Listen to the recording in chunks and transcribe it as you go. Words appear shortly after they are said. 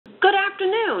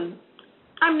afternoon.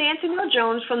 I'm Nancy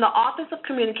Neal-Jones from the Office of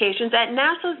Communications at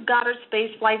NASA's Goddard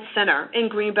Space Flight Center in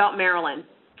Greenbelt, Maryland.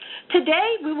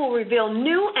 Today, we will reveal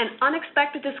new and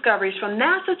unexpected discoveries from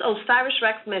NASA's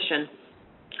OSIRIS-REx mission.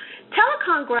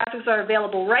 Telecom graphics are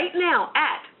available right now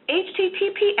at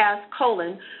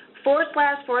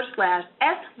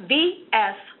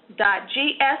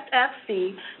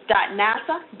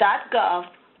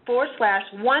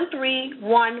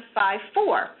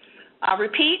I'll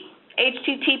repeat,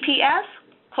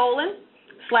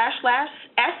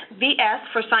 https://svs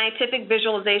for Scientific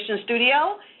Visualization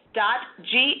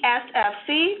Studio.gsfc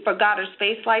for Goddard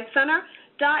Space Flight Center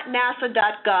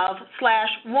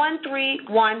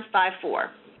 .nasa.gov/13154.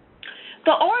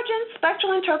 The Origin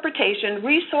Spectral Interpretation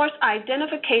Resource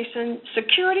Identification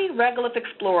Security-Regolith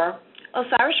Explorer,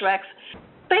 OSIRIS-REx,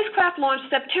 spacecraft launched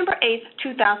September 8,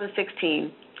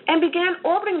 2016, and began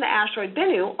orbiting the asteroid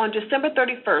Bennu on December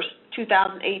 31,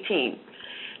 2018.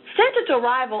 Since its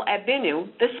arrival at Bennu,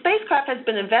 the spacecraft has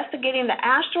been investigating the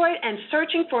asteroid and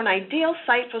searching for an ideal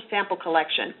site for sample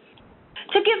collection.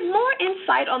 To give more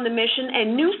insight on the mission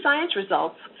and new science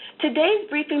results, today's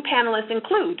briefing panelists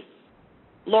include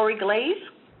Coralie Glaze,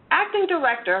 Acting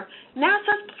Director,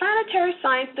 NASA's Planetary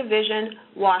Science Division,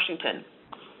 Washington;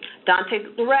 Dante,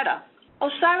 Lauretta,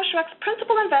 OSIRIS-REx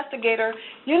Principal Investigator,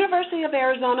 University of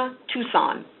Arizona,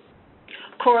 Tucson;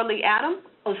 Coralie Adam,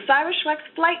 OSIRIS-REx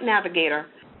Flight Navigator,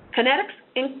 KinetX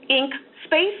Inc.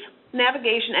 Space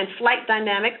Navigation and Flight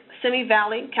Dynamic, Simi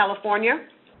Valley, California;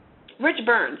 Rich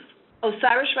Burns,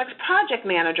 OSIRIS-REx Project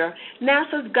Manager,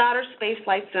 NASA's Goddard Space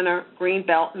Flight Center,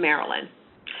 Greenbelt, Maryland.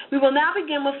 We will now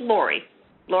begin with Coralie.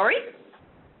 Coralie?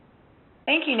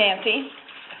 Thank you, Nancy.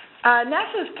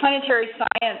 NASA's Planetary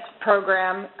Science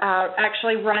program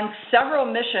actually runs several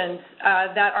missions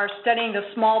that are studying the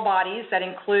small bodies that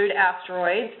include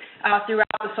asteroids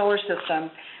throughout the solar system.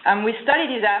 We study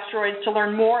these asteroids to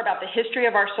learn more about the history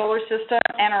of our solar system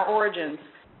and our origins.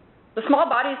 The small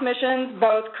bodies missions,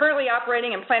 both currently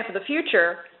operating and planned for the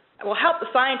future, will help the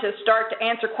scientists start to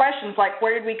answer questions like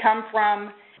where did we come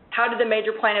from, how did the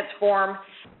major planets form,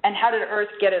 and how did Earth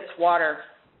get its water.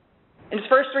 In its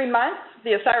first 3 months,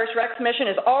 the OSIRIS-REx mission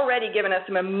has already given us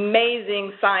some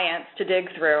amazing science to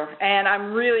dig through, and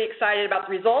I'm really excited about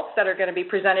the results that are going to be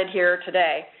presented here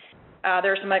today.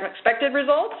 There are some unexpected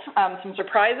results, some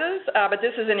surprises, but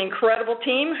this is an incredible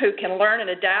team who can learn and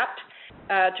adapt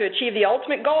to achieve the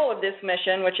ultimate goal of this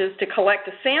mission, which is to collect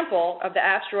a sample of the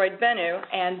asteroid Bennu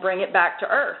and bring it back to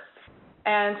Earth.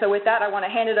 And so with that, I want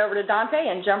to hand it over to Dante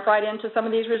and jump right into some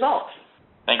of these results.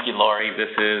 Thank you, Coralie.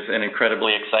 This is an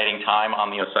incredibly exciting time on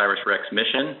the OSIRIS-REx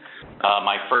mission.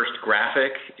 My first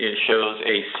graphic shows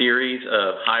a series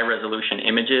of high-resolution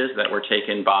images that were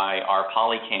taken by our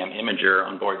Polycam imager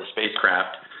on board the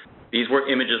spacecraft. These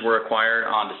images were acquired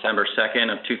on December 2nd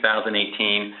of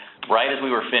 2018, right as we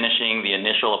were finishing the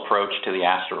initial approach to the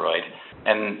asteroid.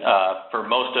 And for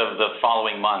most of the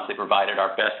following months, they provided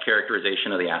our best characterization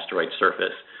of the asteroid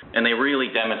surface. And they really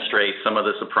demonstrate some of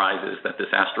the surprises that this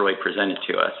asteroid presented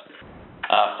to us.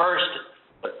 First,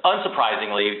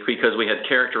 unsurprisingly, because we had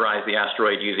characterized the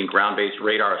asteroid using ground-based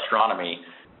radar astronomy,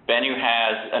 Bennu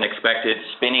has an expected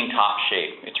spinning top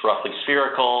shape. It's roughly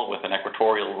spherical with an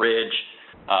equatorial ridge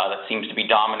that seems to be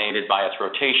dominated by its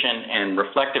rotation and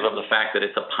reflective of the fact that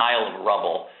it's a pile of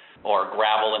rubble or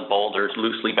gravel and boulders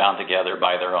loosely bound together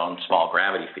by their own small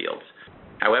gravity fields.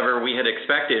 However, we had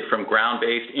expected from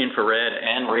ground-based infrared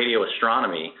and radio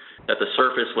astronomy that the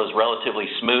surface was relatively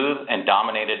smooth and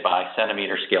dominated by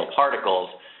centimeter-scale particles,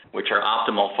 which are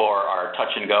optimal for our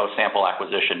touch-and-go sample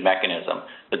acquisition mechanism,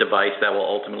 the device that will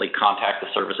ultimately contact the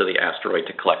surface of the asteroid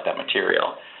to collect that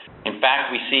material. In fact,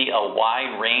 we see a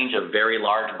wide range of very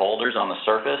large boulders on the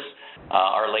surface.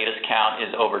 Our latest count is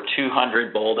over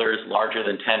 200 boulders larger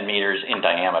than 10 meters in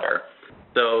diameter.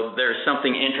 So there's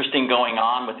something interesting going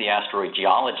on with the asteroid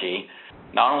geology.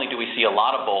 Not only do we see a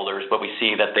lot of boulders, but we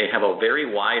see that they have a very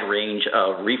wide range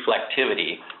of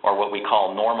reflectivity, or what we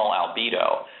call normal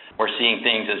albedo. We're seeing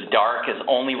things as dark as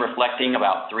only reflecting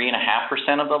about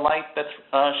 3.5% of the light that's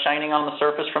shining on the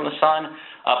surface from the sun,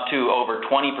 up to over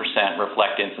 20%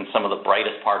 reflectance in some of the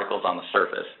brightest particles on the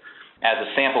surface. As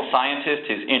a sample scientist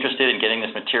who's interested in getting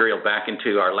this material back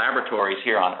into our laboratories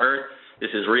here on Earth, this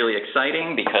is really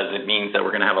exciting because it means that we're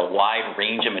going to have a wide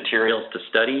range of materials to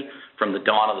study from the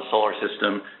dawn of the solar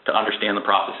system to understand the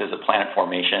processes of planet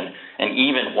formation and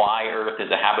even why Earth is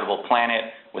a habitable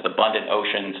planet with abundant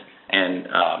oceans and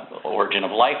origin of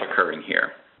life occurring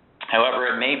here. However,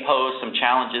 it may pose some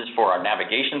challenges for our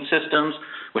navigation systems,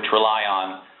 which rely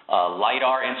on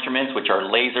LIDAR instruments, which are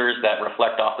lasers that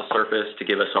reflect off the surface to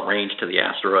give us a range to the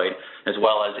asteroid, as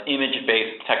well as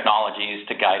image-based technologies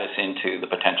to guide us into the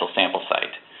potential sample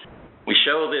site. We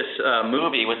show this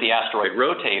movie with the asteroid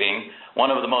rotating.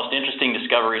 One of the most interesting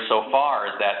discoveries so far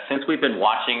is that since we've been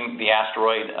watching the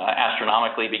asteroid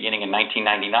astronomically beginning in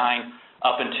 1999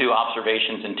 up into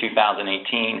observations in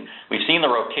 2018, we've seen the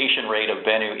rotation rate of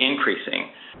Bennu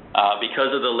increasing.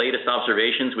 Because of the latest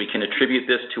observations, we can attribute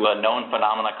this to a known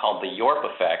phenomenon called the YORP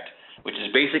effect, which is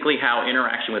basically how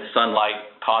interaction with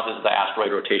sunlight causes the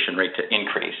asteroid rotation rate to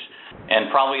increase. And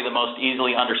probably the most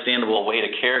easily understandable way to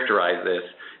characterize this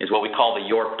is what we call the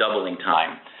YORP doubling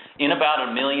time. In about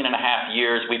 1.5 million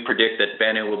years, we predict that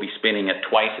Bennu will be spinning at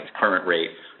twice its current rate,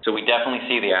 so we definitely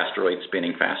see the asteroid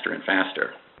spinning faster and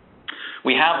faster.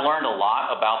 We have learned a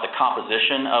lot about the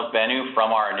composition of Bennu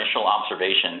from our initial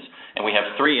observations, and we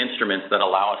have 3 instruments that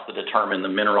allow us to determine the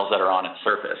minerals that are on its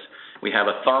surface. We have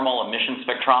a thermal emission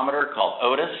spectrometer called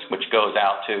OSIRIS, which goes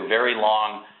out to very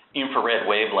long infrared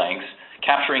wavelengths,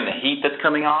 capturing the heat that's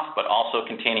coming off, but also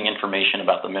containing information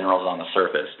about the minerals on the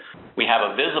surface. We have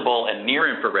a visible and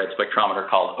near-infrared spectrometer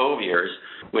called OSIRIS,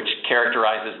 which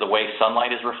characterizes the way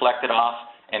sunlight is reflected off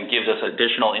and gives us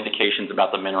additional indications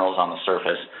about the minerals on the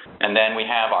surface. And then we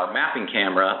have our mapping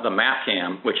camera, the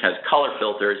MapCam, which has color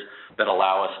filters that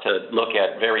allow us to look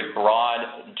at very broad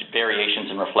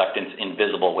variations in reflectance in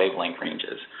visible wavelength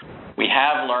ranges. We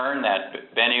have learned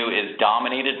that Bennu is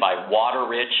dominated by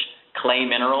water-rich clay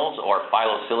minerals or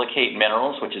phyllosilicate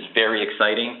minerals, which is very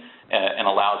exciting and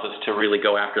allows us to really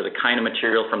go after the kind of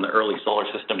material from the early solar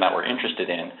system that we're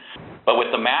interested in. But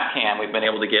with the MapCam, we've been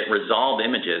able to get resolved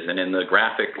images, and in the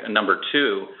graphic number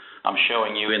 2, I'm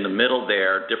showing you in the middle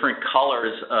there different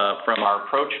colors from our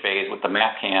approach phase with the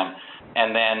MapCam,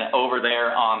 and then over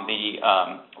there on the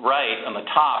right, on the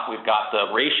top, we've got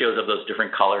the ratios of those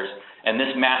different colors, and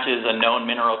this matches a known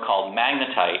mineral called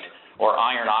magnetite, or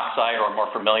iron oxide, or more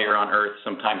familiar on Earth,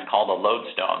 sometimes called a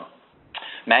lodestone.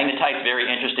 Magnetite is very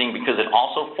interesting because it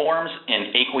also forms in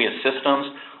aqueous systems,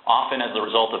 often as a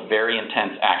result of very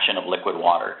intense action of liquid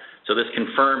water. So this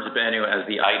confirms Bennu as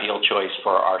the ideal choice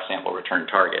for our sample return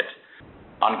target.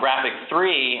 On graphic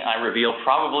 3, I reveal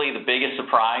probably the biggest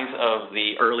surprise of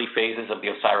the early phases of the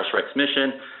OSIRIS-REx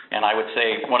mission, and I would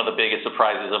say one of the biggest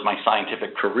surprises of my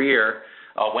scientific career.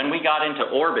 When we got into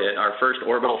orbit, our first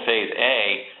orbital phase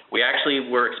A, we actually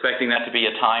were expecting that to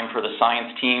be a time for the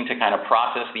science team to kind of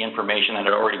process the information that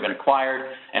had already been acquired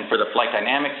and for the flight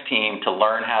dynamics team to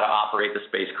learn how to operate the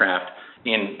spacecraft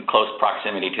in close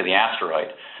proximity to the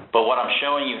asteroid. But what I'm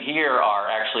showing you here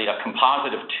are actually a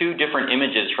composite of 2 different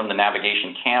images from the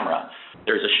navigation camera.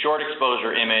 There's a short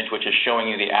exposure image, which is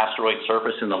showing you the asteroid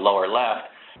surface in the lower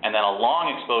left, and then a long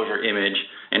exposure image,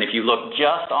 and if you look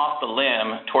just off the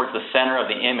limb towards the center of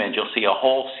the image, you'll see a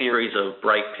whole series of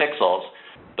bright pixels.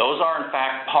 Those are, in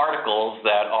fact, particles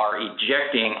that are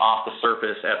ejecting off the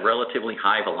surface at relatively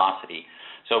high velocity.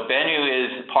 So Bennu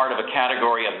is part of a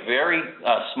category, a very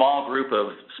small group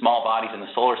of small bodies in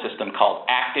the solar system called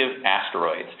active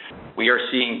asteroids. We are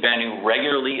seeing Bennu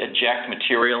regularly eject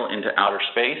material into outer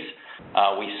space.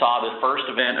 We saw the first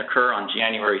event occur on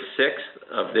January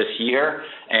 6th of this year,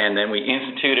 and then we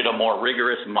instituted a more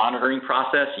rigorous monitoring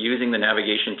process using the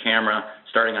navigation camera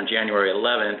starting on January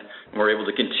 11th, and we're able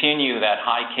to continue that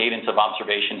high cadence of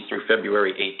observations through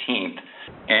February 18th.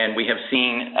 And we have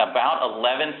seen about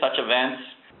 11 such events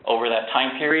over that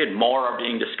time period. More are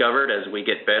being discovered as we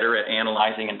get better at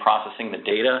analyzing and processing the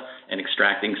data and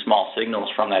extracting small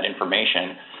signals from that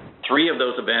information. 3 of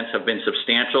those events have been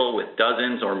substantial, with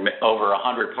dozens or over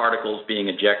 100 particles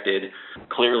being ejected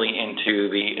clearly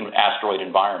into the asteroid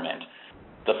environment.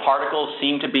 The particles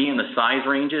seem to be in the size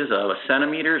ranges of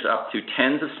centimeters up to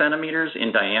tens of centimeters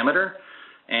in diameter,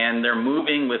 and they're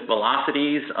moving with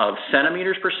velocities of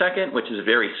centimeters per second, which is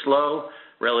very slow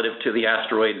relative to the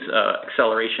asteroid's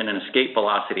acceleration and escape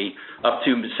velocity, up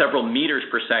to several meters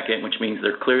per second, which means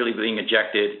they're clearly being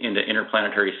ejected into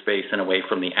interplanetary space and away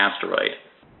from the asteroid.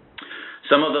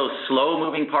 Some of those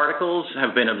slow-moving particles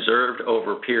have been observed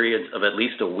over periods of at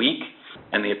least a week,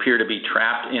 and they appear to be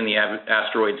trapped in the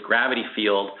asteroid's gravity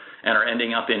field and are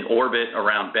ending up in orbit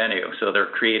around Bennu. So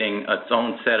they're creating its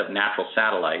own set of natural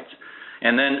satellites.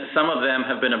 And then some of them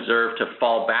have been observed to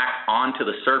fall back onto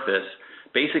the surface.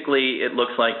 Basically, it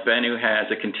looks like Bennu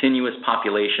has a continuous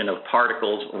population of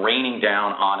particles raining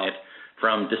down on it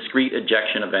from discrete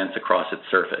ejection events across its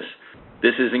surface.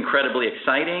 This is incredibly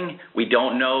exciting. We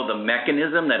don't know the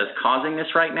mechanism that is causing this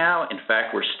right now. In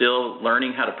fact, we're still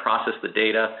learning how to process the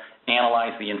data,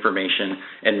 analyze the information,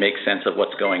 and make sense of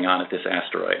what's going on at this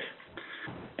asteroid.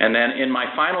 And then in my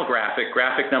final graphic,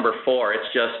 graphic number 4,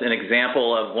 it's just an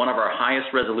example of one of our highest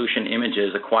resolution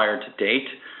images acquired to date.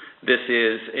 This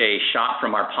is a shot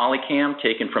from our Polycam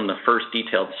taken from the first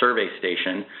detailed survey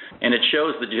station, and it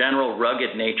shows the general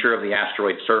rugged nature of the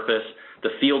asteroid surface. The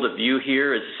field of view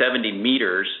here is 70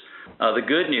 meters. The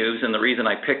good news, and the reason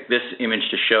I picked this image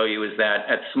to show you, is that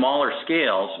at smaller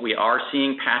scales, we are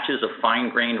seeing patches of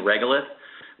fine-grained regolith,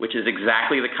 which is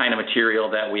exactly the kind of material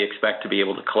that we expect to be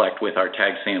able to collect with our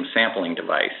TAG-SAM sampling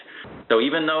device. So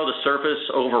even though the surface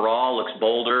overall looks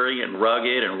bouldery and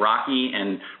rugged and rocky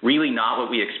and really not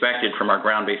what we expected from our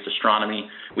ground-based astronomy,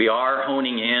 we are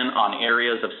honing in on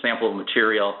areas of sample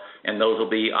material, and those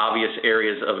will be obvious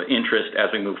areas of interest as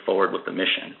we move forward with the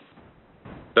mission.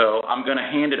 So I'm going to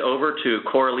hand it over to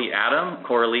Coralie Adam.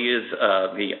 Coralie is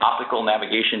the optical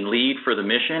navigation lead for the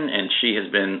mission, and she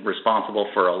has been responsible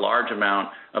for a large amount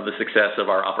of the success of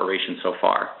our operation so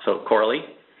far. So, Coralie?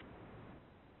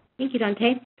 Thank you,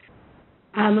 Dante.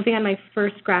 Moving on my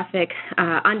first graphic,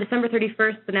 on December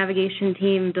 31st, the navigation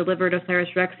team delivered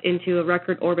OSIRIS-REx into a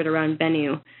record orbit around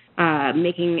Bennu,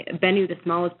 making Bennu the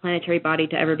smallest planetary body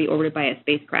to ever be orbited by a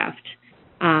spacecraft.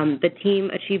 The team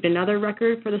achieved another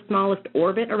record for the smallest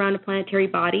orbit around a planetary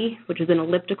body, which is an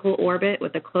elliptical orbit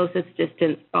with the closest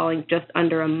distance falling just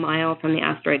under a mile from the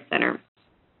asteroid center.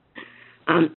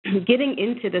 Getting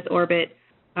into this orbit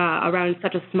around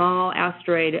such a small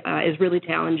asteroid is really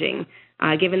challenging,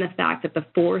 given the fact that the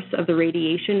force of the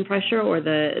radiation pressure or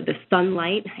the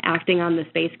sunlight acting on the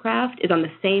spacecraft is on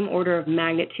the same order of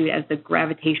magnitude as the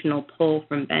gravitational pull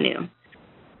from Bennu.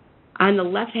 On the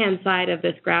left-hand side of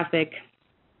this graphic,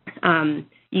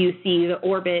 you see the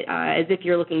orbit as if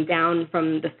you're looking down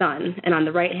from the sun, and on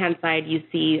the right-hand side, you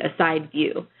see a side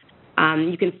view.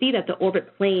 You can see that the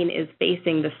orbit plane is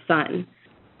facing the sun.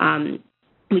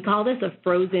 We call this a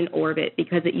frozen orbit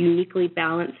because it uniquely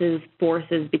balances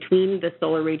forces between the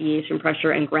solar radiation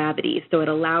pressure and gravity, so it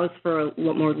allows for a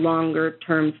more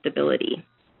longer-term stability.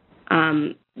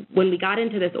 When we got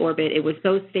into this orbit, it was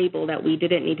so stable that we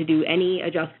didn't need to do any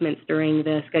adjustments during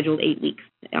the scheduled 8 weeks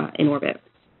in orbit.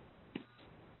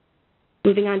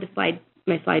 Moving on to slide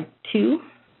 2.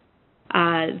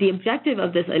 The objective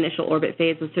of this initial orbit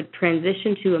phase was to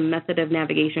transition to a method of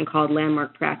navigation called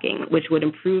landmark tracking, which would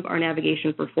improve our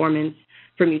navigation performance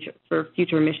for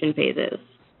future mission phases.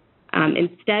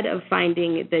 Instead of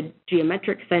finding the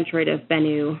geometric centroid of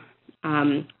Bennu,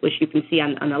 which you can see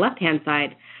on the left-hand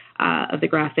side of the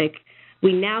graphic,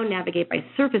 we now navigate by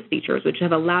surface features, which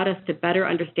have allowed us to better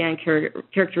understand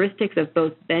characteristics of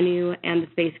both Bennu and the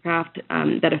spacecraft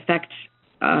that affect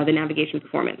the navigation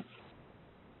performance.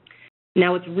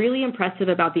 Now, what's really impressive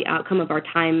about the outcome of our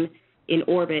time in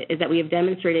orbit is that we have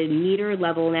demonstrated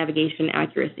meter-level navigation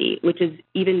accuracy, which is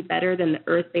even better than the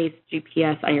Earth-based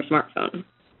GPS on your smartphone.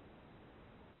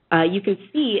 You can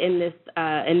see in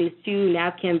these two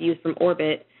NavCam views from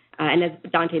orbit, and as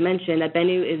Dante mentioned, that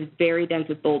Bennu is very dense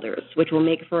with boulders, which will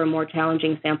make for a more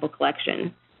challenging sample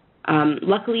collection.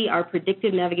 Luckily, our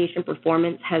predicted navigation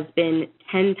performance has been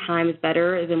 10 times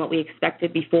better than what we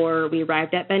expected before we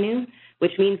arrived at Bennu,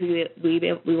 which means we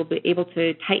will be able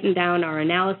to tighten down our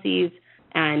analyses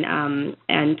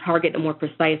and target a more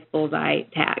precise bullseye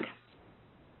tag.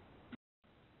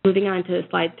 Moving on to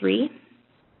slide 3.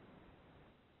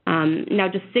 Now,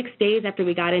 just 6 days after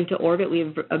we got into orbit,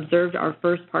 we've observed our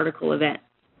first particle event.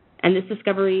 And this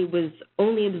discovery was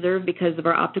only observed because of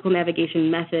our optical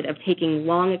navigation method of taking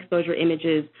long exposure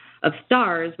images of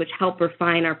stars, which help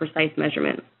refine our precise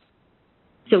measurements.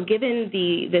 So given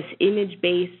this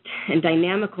image-based and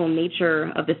dynamical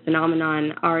nature of this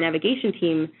phenomenon, our navigation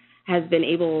team has been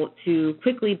able to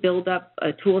quickly build up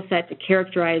a tool set to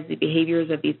characterize the behaviors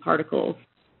of these particles.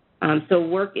 So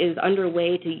work is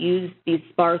underway to use these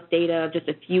sparse data of just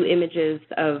a few images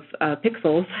of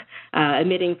pixels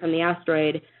emitting from the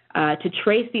asteroid to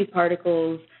trace these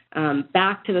particles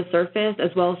back to the surface,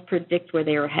 as well as predict where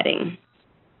they are heading.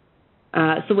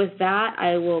 So with that,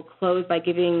 I will close by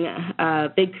giving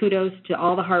big kudos to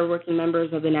all the hardworking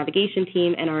members of the navigation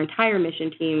team and our entire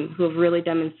mission team who have really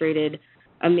demonstrated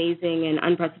amazing and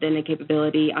unprecedented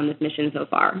capability on this mission so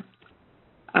far.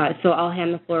 So I'll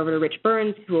hand the floor over to Rich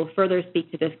Burns, who will further speak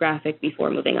to this graphic before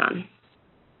moving on.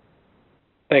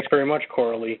 Thanks very much,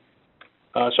 Coralie.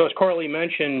 So as Coralie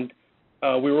mentioned,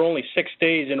 we were only 6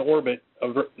 days in orbit,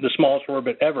 of the smallest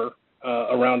orbit ever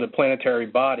around a planetary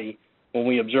body when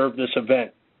we observed this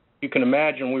event. You can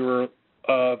imagine we were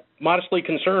modestly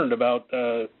concerned about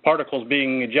particles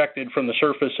being ejected from the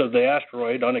surface of the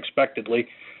asteroid unexpectedly.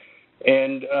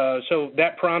 And so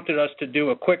that prompted us to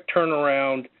do a quick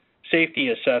turnaround safety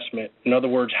assessment. In other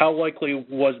words, how likely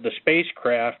was the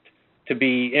spacecraft to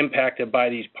be impacted by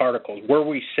these particles? Were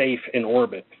we safe in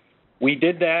orbit? We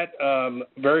did that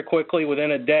very quickly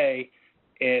within a day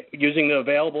using the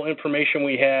available information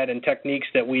we had and techniques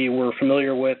that we were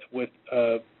familiar with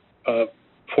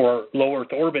for low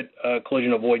Earth orbit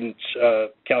collision avoidance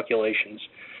calculations.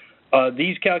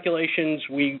 These calculations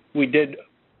we did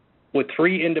with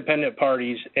 3 independent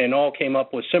parties and all came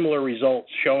up with similar results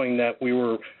showing that we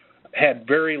had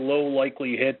very low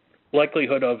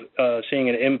likelihood of seeing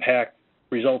an impact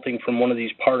resulting from one of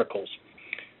these particles.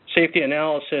 Safety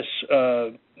analysis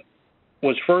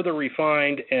was further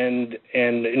refined and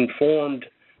informed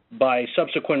by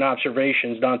subsequent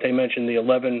observations. Dante mentioned the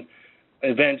 11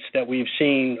 events that we've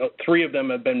seen. 3 of them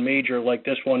have been major, like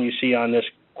this one you see on this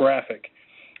graphic.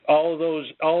 All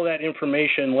of that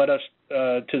information led us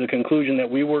to the conclusion that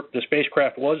the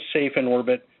spacecraft was safe in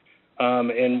orbit,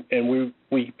 and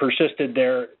we persisted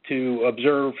there to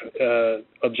observe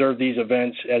these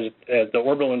events as the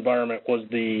orbital environment was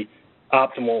the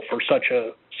optimal for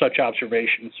such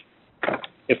observations.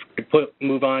 If we could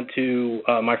move on to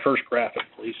my first graphic,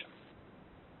 please.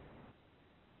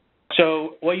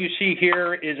 So what you see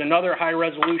here is another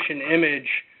high-resolution image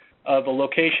of a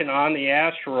location on the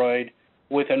asteroid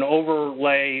with an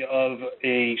overlay of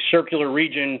a circular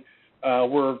region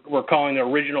we're calling the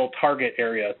original target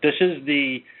area. This is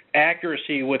the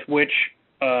accuracy with which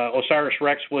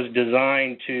OSIRIS-REx was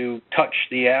designed to touch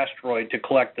the asteroid to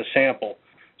collect the sample.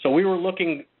 So we were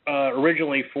looking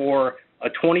originally for a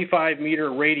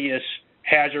 25-meter radius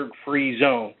hazard-free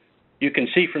zone. You can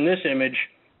see from this image,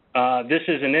 this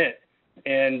isn't it.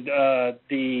 And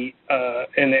the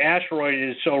asteroid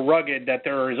is so rugged that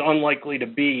there is unlikely to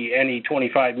be any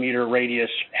 25-meter radius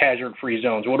hazard-free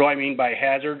zones. What do I mean by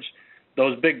hazards?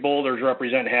 Those big boulders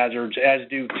represent hazards, as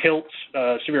do tilts,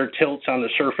 severe tilts on the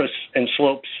surface and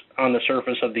slopes on the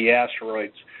surface of the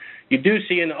asteroids. You do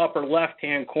see in the upper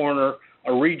left-hand corner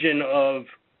a region of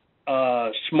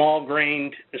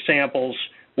small-grained samples,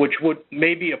 which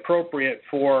may be appropriate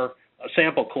for a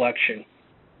sample collection.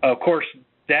 Of course,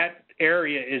 that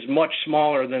area is much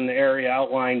smaller than the area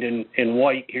outlined in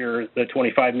white here, the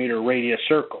 25-meter radius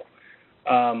circle.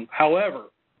 However,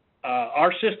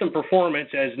 our system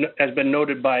performance, as has been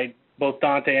noted by both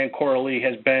Dante and Coralie,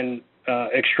 has been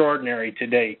extraordinary to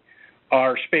date.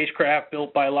 Our spacecraft,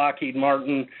 built by Lockheed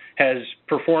Martin, has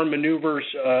performed maneuvers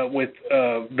with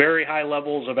very high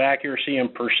levels of accuracy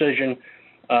and precision,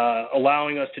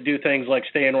 allowing us to do things like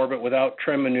stay in orbit without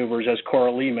trim maneuvers, as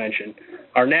Coralie mentioned.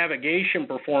 Our navigation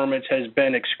performance has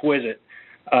been exquisite.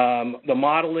 The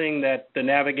modeling that the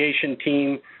navigation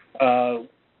team,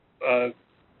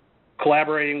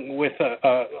 collaborating with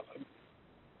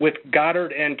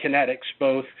Goddard and KinetX,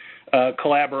 both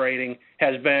collaborating,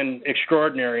 has been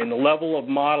extraordinary. And the level of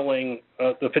modeling,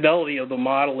 the fidelity of the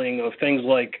modeling of things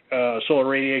like solar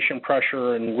radiation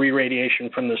pressure and re-radiation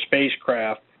from the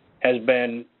spacecraft has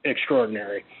been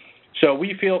extraordinary. So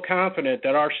we feel confident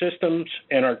that our systems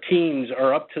and our teams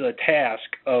are up to the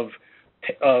task of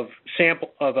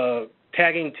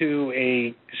tagging to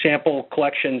a sample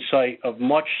collection site of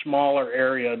much smaller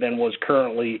area than was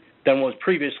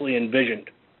previously envisioned.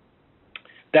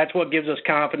 That's what gives us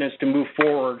confidence to move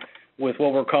forward with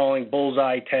what we're calling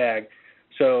bullseye tag.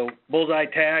 So bullseye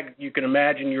tag, you can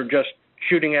imagine you're just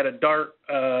shooting at a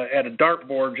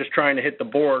dartboard, just trying to hit the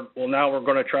board. Well, now we're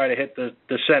going to try to hit the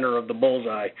center of the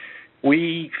bullseye.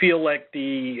 We feel like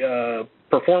the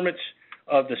performance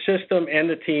of the system and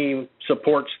the team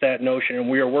supports that notion, and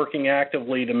we are working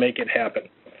actively to make it happen.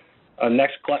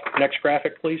 Next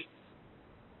graphic, please.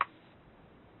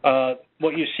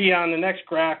 What you see on the next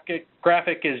graphic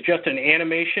is just an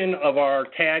animation of our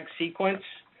tag sequence.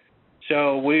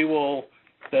 So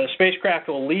the spacecraft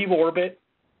will leave orbit,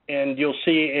 and you'll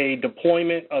see a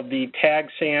deployment of the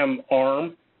TAG-SAM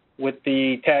arm with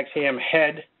the TAG-SAM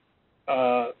head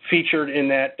featured in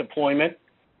that deployment.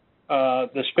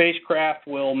 The spacecraft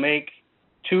will make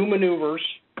 2 maneuvers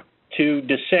to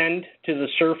descend to the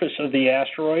surface of the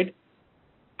asteroid,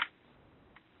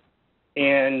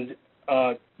 and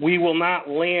we will not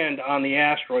land on the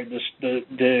asteroid.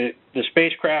 The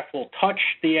spacecraft will touch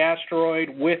the asteroid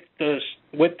with the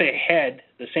head,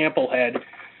 the sample head,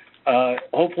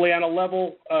 hopefully on a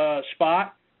level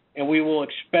spot, and we will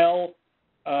expel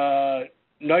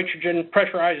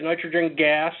pressurized nitrogen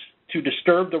gas to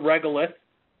disturb the regolith.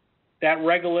 That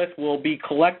regolith will be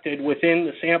collected within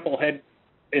the sample head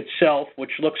itself,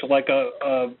 which looks like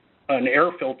an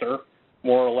air filter,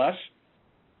 more or less.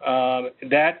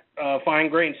 That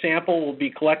fine-grained sample will be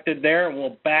collected there and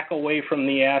will back away from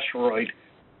the asteroid.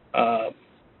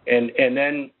 And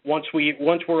then once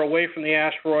we're away from the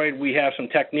asteroid, we have some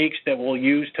techniques that we'll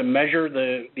use to measure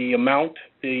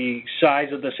the size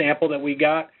of the sample that we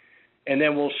got, and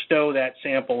then we'll stow that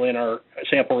sample in our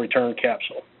sample return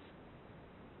capsule.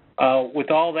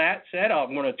 With all that said,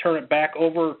 I'm going to turn it back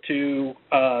over to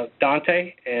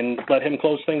Dante and let him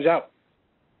close things out.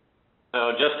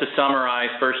 So just to summarize,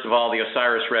 first of all, the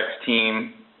OSIRIS-REx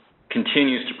team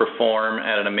continues to perform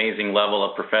at an amazing level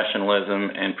of professionalism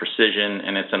and precision,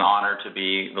 and it's an honor to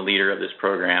be the leader of this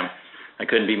program. I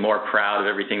couldn't be more proud of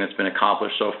everything that's been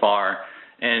accomplished so far,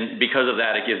 and because of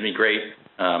that, it gives me great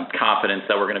confidence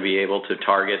that we're going to be able to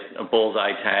target a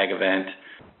bullseye tag event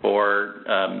for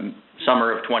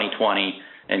summer of 2020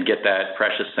 and get that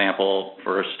precious sample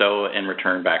for a stow and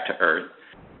return back to Earth.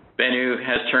 Bennu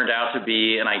has turned out to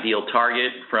be an ideal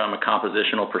target from a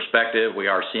compositional perspective. We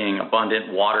are seeing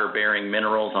abundant water-bearing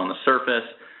minerals on the surface,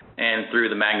 and through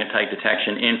the magnetite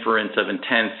detection, inference of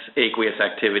intense aqueous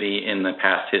activity in the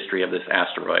past history of this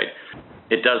asteroid.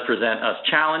 It does present us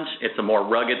challenge. It's a more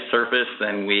rugged surface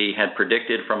than we had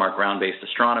predicted from our ground-based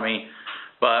astronomy,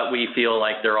 but we feel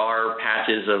like there are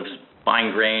patches of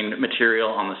fine-grained material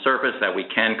on the surface that we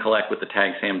can collect with the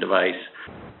TAG-SAM device.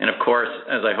 And of course,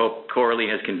 as I hope Coralie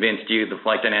has convinced you, the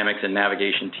Flight Dynamics and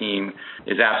Navigation team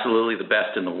is absolutely the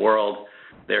best in the world.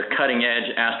 Their cutting-edge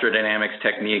astrodynamics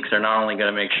techniques are not only going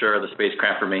to make sure the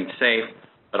spacecraft remains safe,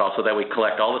 but also that we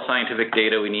collect all the scientific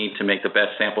data we need to make the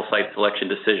best sample site selection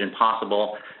decision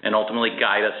possible and ultimately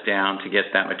guide us down to get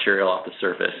that material off the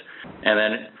surface. And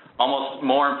then almost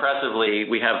more impressively,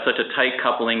 we have such a tight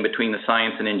coupling between the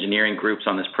science and engineering groups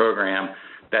on this program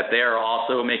that they are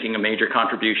also making a major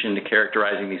contribution to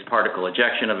characterizing these particle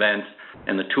ejection events,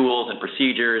 and the tools and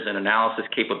procedures and analysis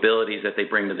capabilities that they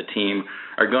bring to the team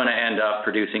are going to end up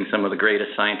producing some of the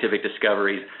greatest scientific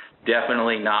discoveries.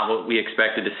 Definitely not what we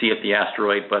expected to see at the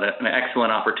asteroid, but an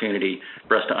excellent opportunity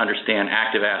for us to understand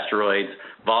active asteroids,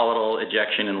 volatile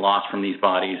ejection and loss from these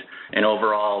bodies, and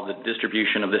overall the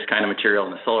distribution of this kind of material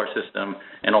in the solar system,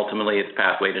 and ultimately its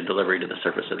pathway to delivery to the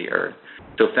surface of the Earth.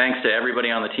 So thanks to everybody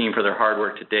on the team for their hard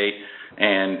work to date,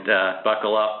 and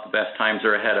buckle up. The best times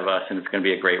are ahead of us, and it's going to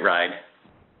be a great ride.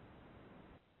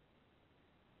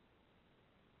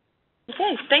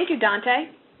 Okay, thank you,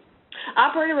 Dante.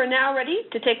 Operator, we're now ready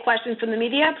to take questions from the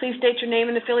media. Please state your name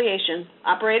and affiliation.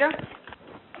 Operator?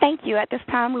 Thank you. At this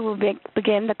time, we will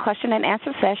begin the question and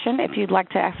answer session. If you'd like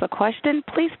to ask a question,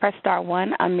 please press star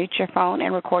 1, unmute your phone,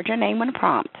 and record your name when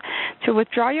prompted. To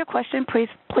withdraw your question, please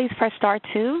press star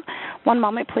 2. One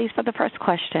moment, please, for the first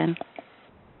question.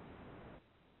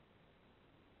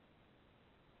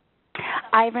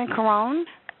 Ivan Caron,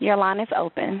 your line is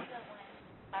open.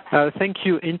 Thank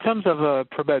you. In terms of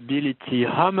probability,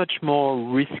 how much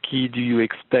more risky do you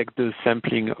expect the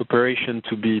sampling operation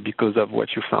to be because of what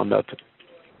you found out?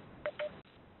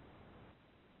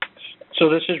 So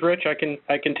this is Rich. I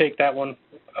can take that one.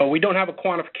 We don't have a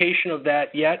quantification of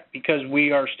that yet because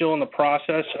we are still in the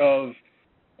process of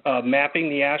mapping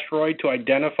the asteroid to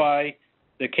identify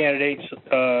the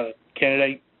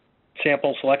candidate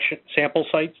sample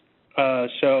sites.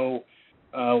 So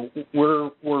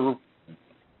we're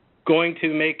going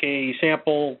to make a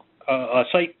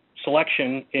site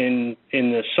selection in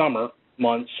the summer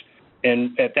months,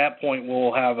 and at that point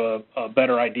we'll have a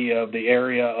better idea of the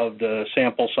area of the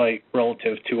sample site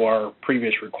relative to our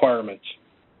previous requirements.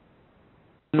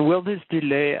 And will this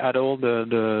delay at all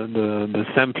the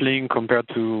sampling compared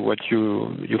to what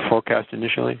you forecast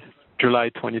initially, July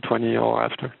 2020 or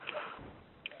after?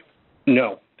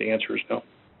 No, the answer is no.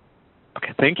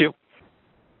 Okay, thank you.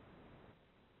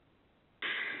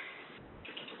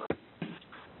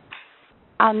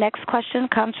 Our next question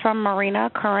comes from Marina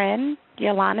Karen.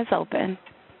 Your line is open.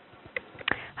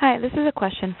 Hi, this is a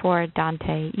question for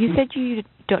Dante. You said you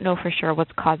don't know for sure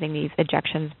what's causing these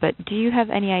ejections, but do you have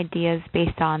any ideas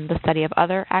based on the study of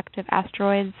other active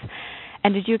asteroids?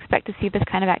 And did you expect to see this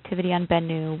kind of activity on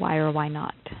Bennu? Why or why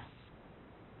not?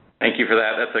 Thank you for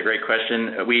that. That's a great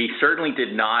question. We certainly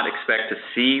did not expect to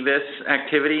see this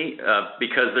activity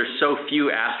because there's so few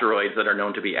asteroids that are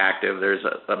known to be active. There's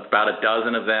about a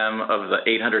dozen of them of the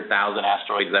 800,000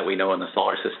 asteroids that we know in the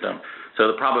solar system. So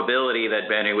the probability that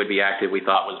Bennu would be active we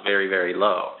thought was very, very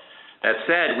low. That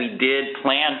said, we did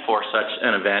plan for such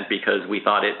an event because we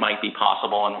thought it might be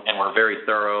possible, and we're very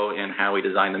thorough in how we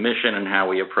design the mission and how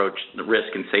we approach the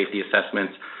risk and safety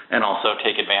assessments and also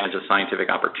take advantage of scientific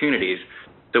opportunities.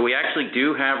 So we actually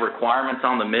do have requirements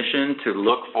on the mission to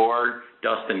look for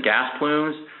dust and gas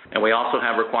plumes, and we also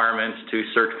have requirements to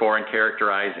search for and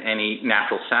characterize any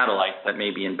natural satellites that may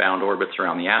be in bound orbits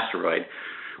around the asteroid.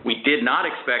 We did not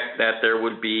expect that there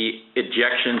would be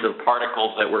ejections of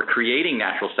particles that were creating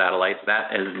natural satellites. That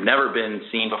has never been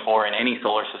seen before in any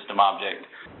solar system object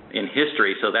in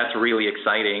history, so that's really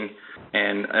exciting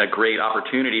and a great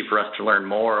opportunity for us to learn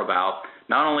more about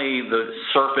not only the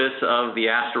surface of the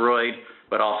asteroid,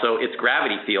 but also its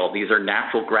gravity field. These are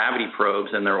natural gravity probes,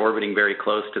 and they're orbiting very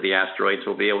close to the asteroid,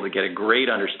 so we'll be able to get a great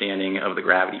understanding of the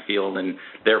gravity field and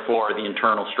therefore the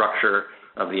internal structure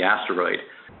of the asteroid.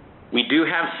 We do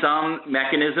have some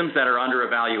mechanisms that are under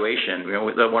evaluation.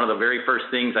 One of the very first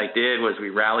things I did was we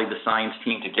rallied the science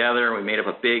team together. We made up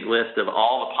a big list of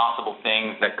all the possible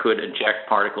things that could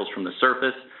eject particles from the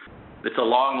surface. It's a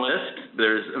long list.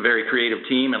 There's a very creative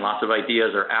team, and lots of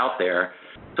ideas are out there.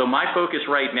 So my focus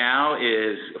right now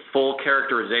is full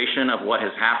characterization of what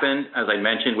has happened. As I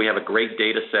mentioned, we have a great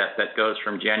data set that goes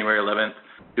from January 11th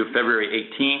to February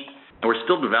 18th, and we're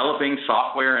still developing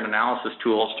software and analysis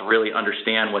tools to really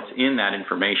understand what's in that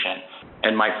information.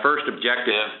 And my first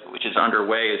objective, which is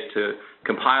underway, is to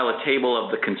compile a table of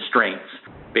the constraints.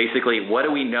 Basically, what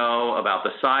do we know about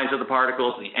the size of the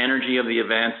particles, the energy of the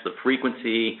events, the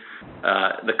frequency,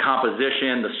 the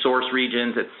composition, the source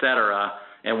regions, et cetera.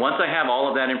 And once I have all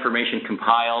of that information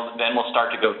compiled, then we'll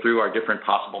start to go through our different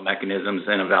possible mechanisms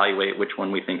and evaluate which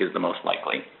one we think is the most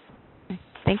likely.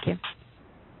 Thank you.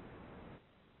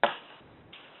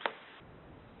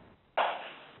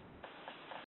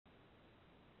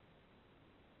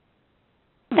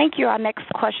 Thank you. Our next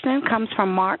question comes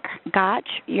from Mark Gotch.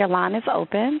 Your line is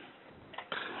open.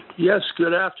 Yes,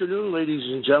 good afternoon, ladies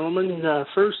and gentlemen.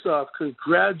 First off,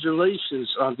 congratulations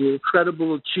on the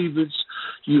incredible achievements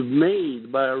you've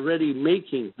made by already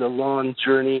making the long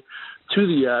journey to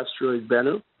the asteroid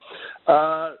Bennu.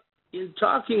 In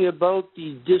talking about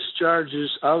the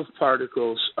discharges of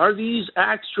particles, are these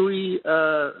actually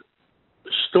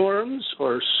storms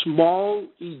or small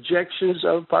ejections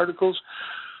of particles?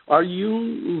 Are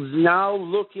you now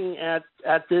looking at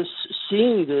this,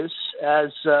 seeing this as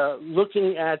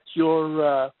looking at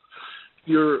your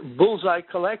bullseye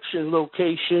collection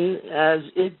location as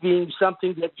it being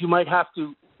something that you might have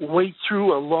to wait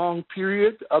through a long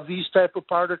period of these type of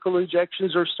particle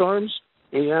injections or storms?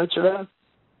 Can you answer that?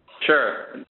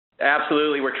 Sure.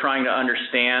 Absolutely, we're trying to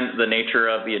understand the nature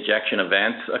of the ejection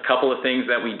events. A couple of things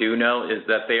that we do know is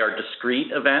that they are discrete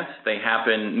events. They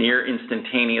happen near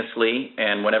instantaneously,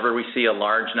 and whenever we see a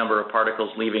large number of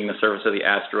particles leaving the surface of the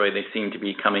asteroid, they seem to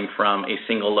be coming from a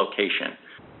single location.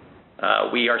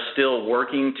 We are still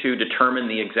working to determine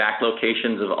the exact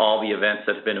locations of all the events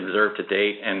that have been observed to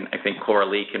date, and I think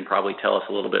Coralie can probably tell us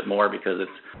a little bit more because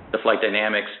it's the flight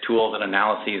dynamics tools and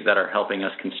analyses that are helping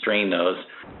us constrain those.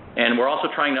 And we're also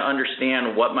trying to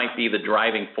understand what might be the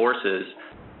driving forces.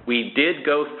 We did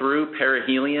go through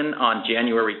perihelion on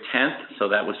January 10th, so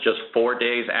that was just 4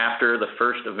 days after the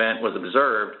first event was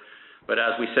observed. But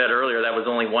as we said earlier, that was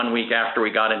only 1 week after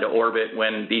we got into orbit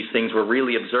when these things were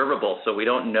really observable. So we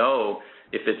don't know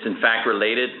if it's in fact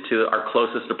related to our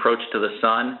closest approach to the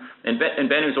sun. And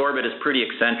Bennu's orbit is pretty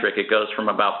eccentric. It goes from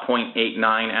about 0.89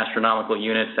 astronomical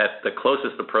units at the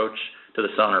closest approach to the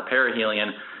sun, or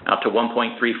perihelion, out to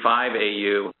 1.35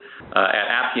 AU at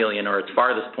aphelion, or its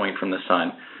farthest point from the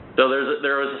sun. So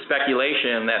there was a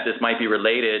speculation that this might be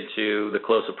related to the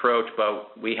close approach,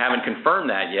 but we haven't confirmed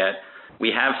that yet.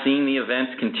 We have seen the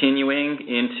events continuing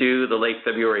into the late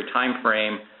February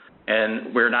timeframe,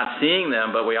 and we're not seeing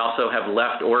them, but we also have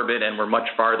left orbit and we're much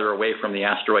farther away from the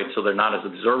asteroid, so they're not as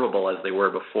observable as they were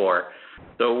before.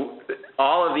 So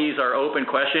all of these are open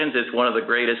questions. It's one of the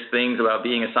greatest things about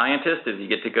being a scientist is you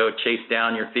get to go chase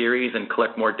down your theories and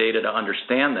collect more data to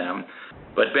understand them.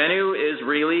 But Bennu is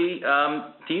really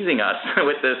teasing us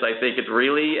with this. I think it's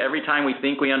really every time we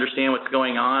think we understand what's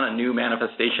going on, a new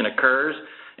manifestation occurs,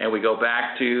 and we go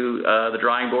back to the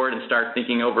drawing board and start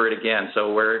thinking over it again.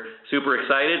 So we're super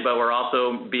excited, but we're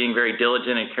also being very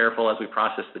diligent and careful as we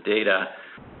process the data.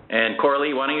 And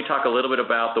Coralie, why don't you talk a little bit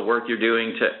about the work you're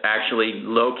doing to actually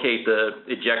locate the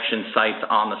ejection sites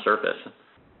on the surface?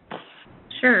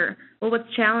 Sure. Well, what's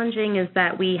challenging is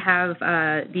that we have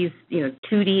these,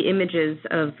 2D images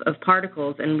of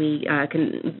particles, and we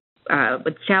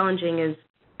what's challenging is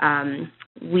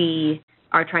we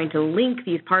are trying to link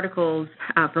these particles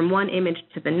from one image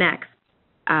to the next,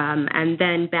 and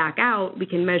then back out. We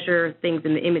can measure things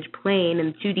in the image plane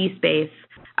in 2D space,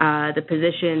 the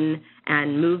position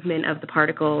and movement of the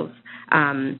particles.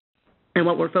 And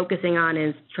what we're focusing on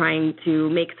is trying to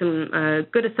make some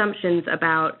good assumptions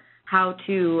about how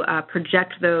to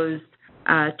project those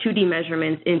 2D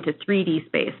measurements into 3D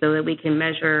space so that we can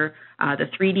measure the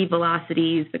 3D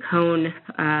velocities, the cone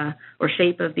or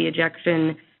shape of the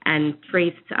ejection, and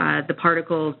traced the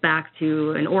particles back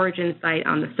to an origin site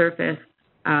on the surface,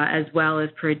 as well as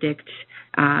predict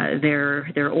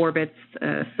their orbits,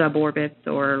 suborbits,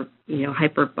 or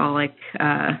hyperbolic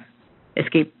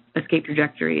escape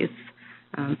trajectories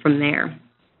from there.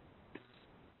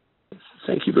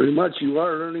 Thank you very much. You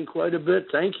are learning quite a bit.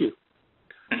 Thank you.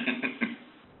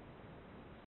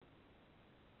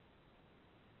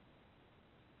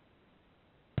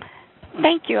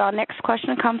 Thank you. Our next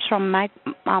question comes from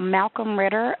Malcolm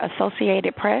Ritter,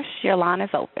 Associated Press. Your line is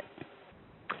open.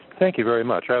 Thank you very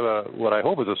much. I have what I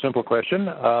hope is a simple question.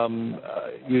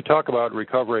 You talk about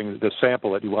recovering the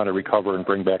sample that you want to recover and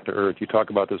bring back to Earth. You talk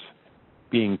about this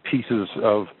being pieces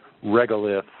of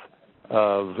regolith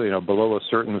of below a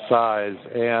certain size,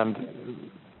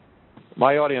 and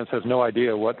my audience has no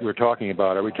idea what we're talking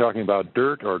about. Are we talking about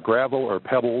dirt or gravel or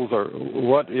pebbles, or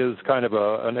what is kind of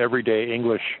an everyday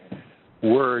English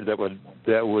word that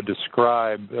would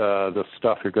describe the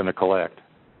stuff you're going to collect?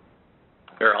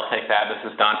 Sure, I'll take that. This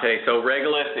is Dante. So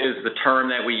regolith is the term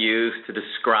that we use to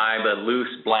describe a loose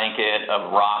blanket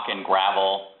of rock and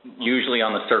gravel, usually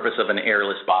on the surface of an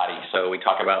airless body. So we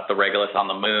talk about the regolith on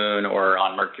the moon or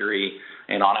on Mercury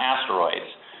and on asteroids.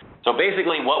 So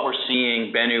basically what we're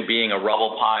seeing, Bennu being a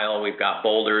rubble pile, we've got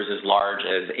boulders as large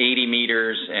as 80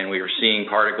 meters, and we are seeing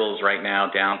particles right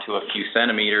now down to a few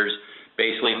centimeters,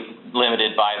 basically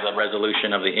limited by the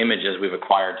resolution of the images we've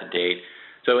acquired to date.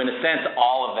 So in a sense,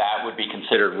 all of that would be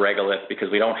considered regolith because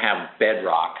we don't have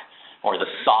bedrock or the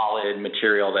solid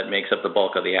material that makes up the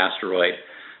bulk of the asteroid.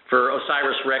 For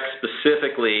OSIRIS-REx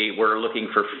specifically, we're looking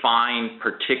for fine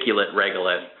particulate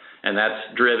regolith, and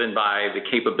that's driven by the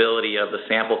capability of the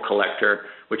sample collector,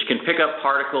 which can pick up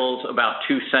particles about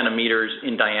 2 centimeters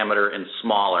in diameter and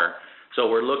smaller. So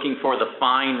we're looking for the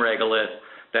fine regolith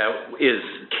that is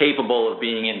capable of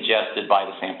being ingested by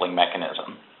the sampling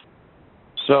mechanism.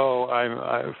 So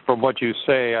from what you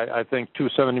say, I think 2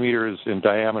 centimeters in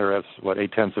diameter, that's what,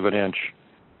 0.8 of an inch.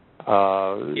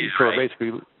 So right.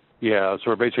 So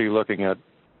we're basically looking at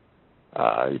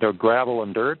gravel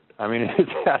and dirt. I mean, is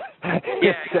that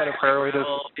a fair way to?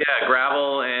 Yeah,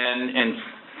 gravel and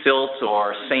silt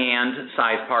or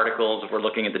sand-sized particles if we're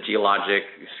looking at the geologic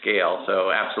scale.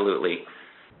 So absolutely.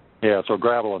 Yeah, so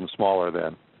gravel and smaller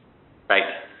then. Right.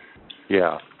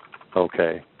 Yeah.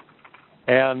 Okay.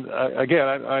 And again,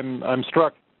 I'm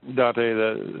struck, Dante,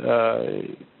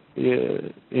 that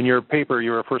in your paper,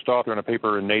 you were a first author in a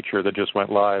paper in Nature that just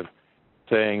went live,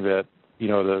 saying that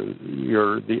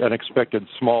the unexpected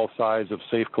small size of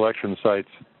safe collection sites.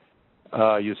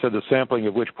 You said the sampling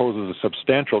of which poses a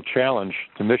substantial challenge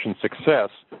to mission success,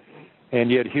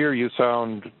 and yet here you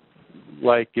sound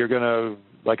like it's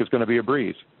going to be a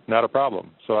breeze, not a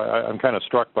problem. So I'm kind of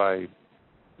struck by,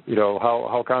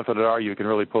 how confident are you can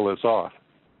really pull this off?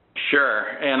 Sure,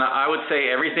 and I would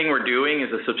say everything we're doing is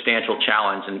a substantial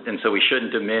challenge, and so we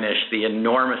shouldn't diminish the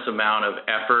enormous amount of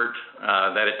effort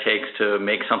that it takes to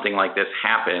make something like this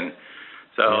happen.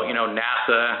 So,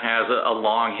 NASA has a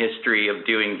long history of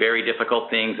doing very difficult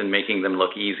things and making them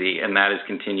look easy, and that is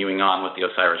continuing on with the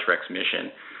OSIRIS-REx mission.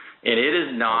 And it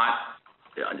is not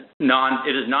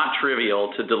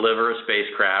trivial to deliver a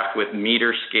spacecraft with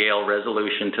meter-scale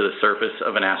resolution to the surface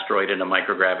of an asteroid in a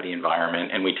microgravity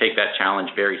environment, and we take that challenge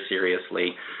very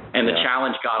seriously. And the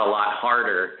challenge got a lot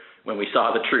harder when we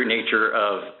saw the true nature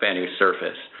of Bennu's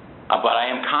surface. But I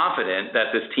am confident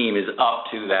that this team is up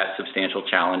to that substantial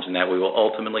challenge and that we will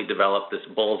ultimately develop this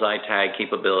bullseye tag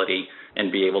capability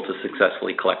and be able to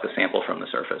successfully collect the sample from the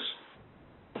surface.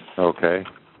 Okay.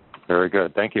 Very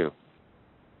good. Thank you.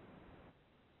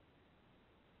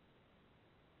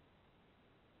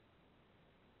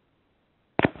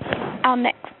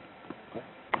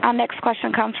 Our next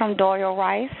question comes from Doyle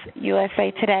Rice,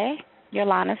 USA Today. Your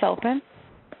line is open.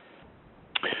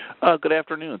 Good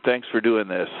afternoon. Thanks for doing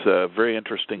this. Very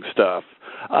interesting stuff.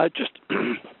 Just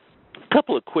a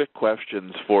couple of quick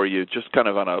questions for you, just kind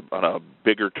of on a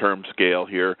bigger term scale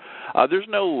here. There's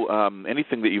no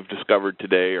anything that you've discovered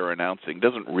today or announcing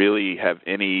doesn't really have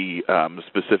any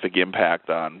specific impact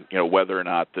on whether or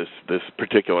not this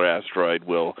particular asteroid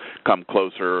will come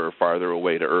closer or farther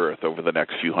away to Earth over the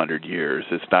next few hundred years.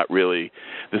 This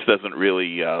doesn't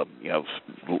really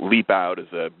leap out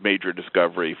as a major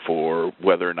discovery for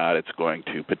whether or not it's going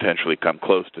to potentially come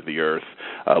close to the Earth.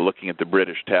 Looking at the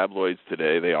British tabloids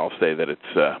today, they all say that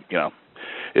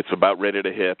it's about ready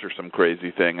to hit or some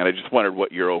crazy thing, and I just wondered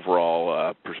what your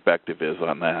overall perspective is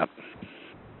on that.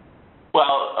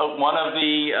 Well, one of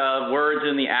the words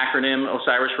in the acronym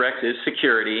OSIRIS-REx is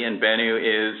security, and Bennu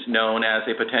is known as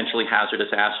a potentially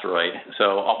hazardous asteroid.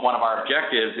 So one of our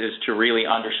objectives is to really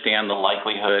understand the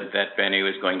likelihood that Bennu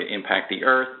is going to impact the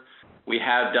Earth. We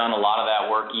have done a lot of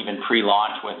that work even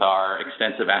pre-launch with our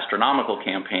extensive astronomical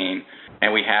campaign,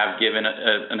 and we have given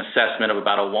an assessment of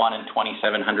about a 1 in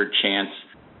 2,700 chance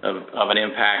of an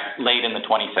impact late in the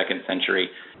 22nd century.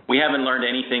 We haven't learned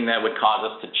anything that would cause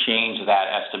us to change that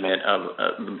estimate of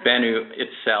Bennu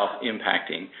itself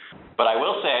impacting. But I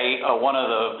will say one of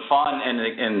the fun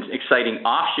and exciting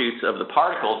offshoots of the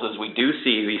particles is we do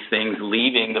see these things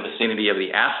leaving the vicinity of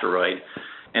the asteroid.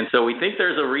 And so we think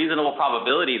there's a reasonable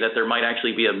probability that there might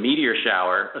actually be a meteor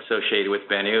shower associated with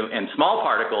Bennu, and small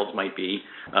particles might be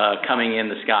coming in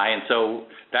the sky. And so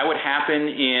that would happen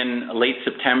in late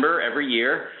September every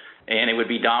year, and it would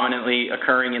be dominantly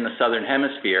occurring in the southern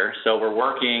hemisphere. So we're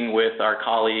working with our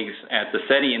colleagues at the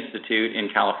SETI Institute in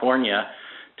California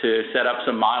to set up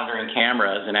some monitoring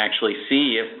cameras and actually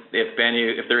see if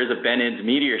there is a Bennu's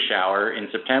meteor shower in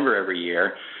September every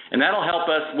year. And that'll help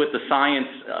us with the science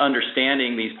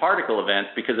understanding these particle events,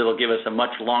 because it'll give us a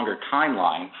much longer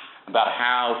timeline about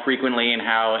how frequently and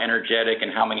how energetic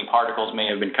and how many particles may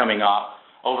have been coming off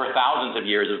over thousands of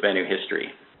years of Bennu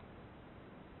history.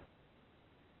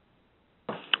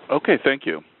 Okay, thank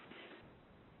you.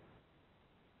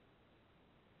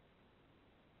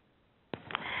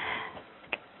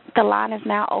 The line is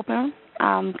now open.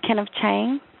 Kenneth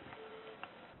Chang,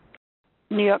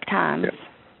 New York Times. Yes.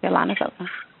 Your line is open.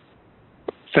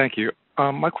 Thank you.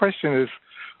 My question is,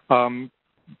 Ryugu,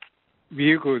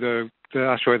 the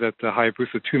asteroid that the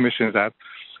Hayabusa 2 mission is at,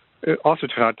 it also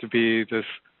turned out to be this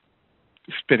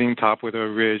spinning top with a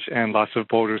ridge and lots of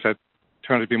boulders that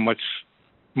turned out to be much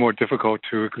more difficult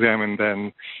to examine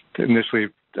than initially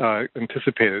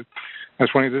anticipated. I was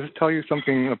wondering, does this tell you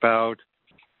something about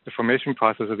the formation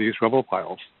process of these rubble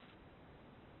piles?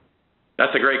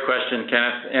 That's a great question,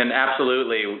 Kenneth, and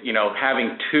absolutely,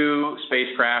 having two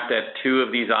spacecraft at two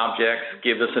of these objects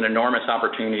gives us an enormous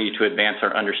opportunity to advance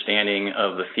our understanding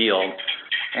of the field.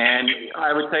 And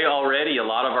I would say already a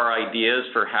lot of our ideas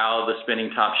for how the spinning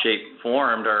top shape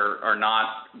formed are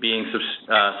not being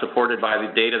supported by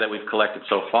the data that we've collected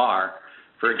so far.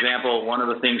 For example, one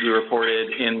of the things we reported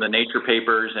in the Nature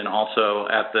papers and also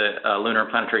at the Lunar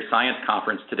and Planetary Science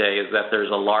Conference today is that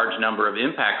there's a large number of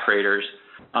impact craters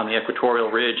on the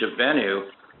equatorial ridge of Bennu,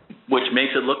 which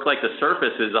makes it look like the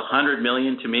surface is 100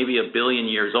 million to maybe 1 billion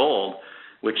years old,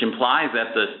 which implies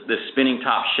that the spinning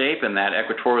top shape in that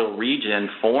equatorial region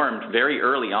formed very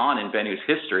early on in Bennu's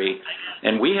history.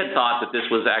 And we had thought that this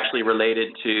was actually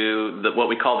related to what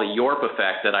we call the Yorp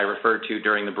effect that I referred to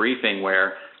during the briefing,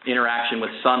 where interaction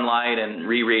with sunlight and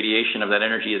re-radiation of that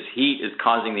energy as heat is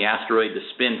causing the asteroid to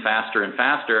spin faster and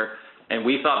faster. And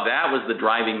we thought that was the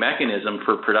driving mechanism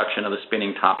for production of the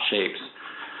spinning top shapes.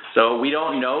 So we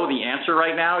don't know the answer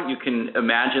right now. You can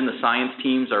imagine the science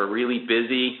teams are really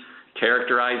busy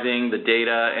characterizing the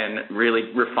data and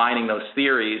really refining those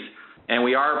theories. And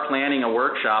we are planning a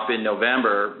workshop in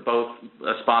November, both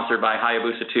sponsored by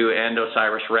Hayabusa 2 and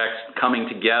OSIRIS-REx, coming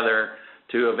together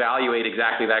to evaluate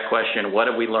exactly that question. What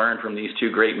have we learned from these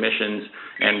two great missions,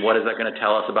 and what is that going to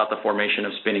tell us about the formation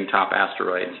of spinning top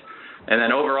asteroids? And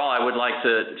then overall, I would like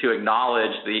to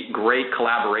acknowledge the great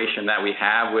collaboration that we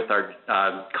have with our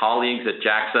colleagues at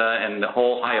JAXA and the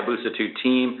whole Hayabusa 2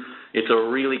 team. It's a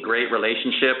really great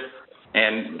relationship,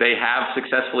 and they have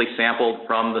successfully sampled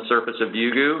from the surface of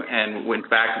Ryugu. And in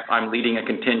fact, I'm leading a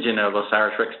contingent of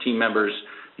OSIRIS-REx team members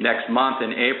next month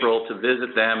in April to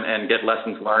visit them and get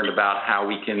lessons learned about how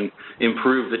we can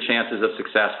improve the chances of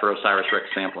success for OSIRIS-REx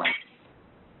sampling.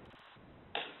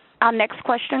 Our next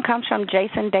question comes from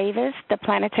Jason Davis, the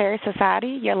Planetary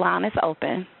Society. Your line is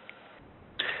open.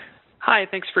 Hi,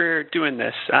 thanks for doing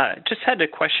this. Just had a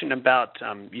question about,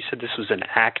 you said this was an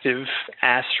active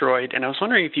asteroid, and I was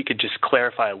wondering if you could just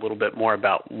clarify a little bit more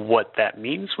about what that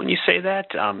means when you say that.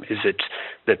 Is it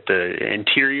that the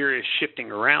interior is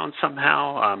shifting around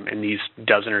somehow in these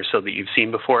dozen or so that you've seen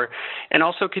before? And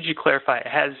also, could you clarify,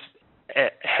 has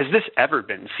this ever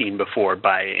been seen before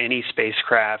by any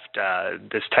spacecraft,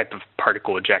 this type of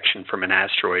particle ejection from an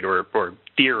asteroid, or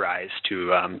theorized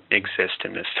to exist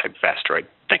in this type of asteroid?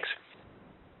 Thanks.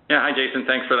 Yeah, hi, Jason.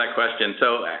 Thanks for that question.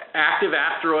 So active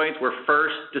asteroids were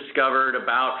first discovered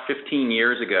about 15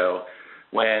 years ago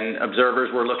when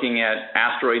observers were looking at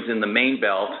asteroids in the main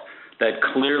belt that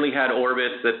clearly had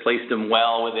orbits that placed them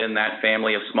well within that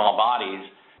family of small bodies.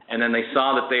 And then they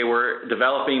saw that they were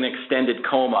developing an extended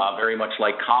coma, very much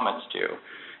like comets do.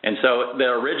 And so the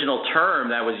original term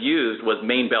that was used was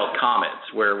main belt comets,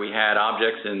 where we had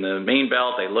objects in the main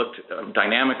belt. They looked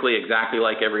dynamically exactly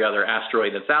like every other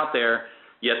asteroid that's out there,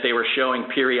 yet they were showing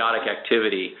periodic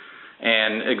activity.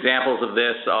 And examples of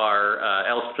this are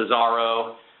El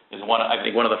Pizarro is one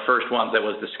of the first ones that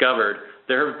was discovered.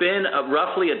 There have been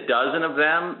roughly a dozen of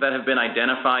them that have been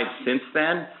identified since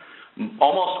then.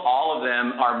 Almost all of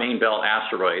them are main belt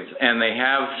asteroids, and they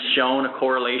have shown a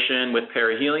correlation with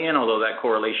perihelion, although that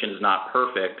correlation is not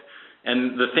perfect.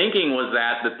 And the thinking was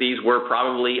that these were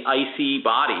probably icy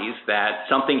bodies, that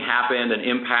something happened, an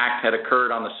impact had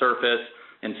occurred on the surface,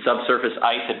 and subsurface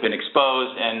ice had been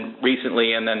exposed and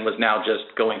recently, and then was now just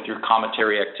going through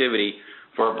cometary activity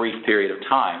for a brief period of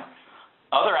time.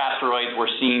 Other asteroids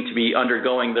were seen to be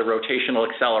undergoing the rotational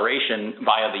acceleration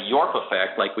via the Yorp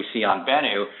effect, like we see on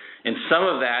Bennu. And some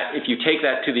of that, if you take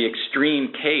that to the extreme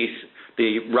case,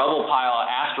 the rubble pile of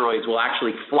asteroids will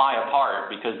actually fly apart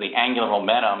because the angular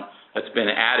momentum that's been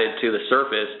added to the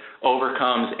surface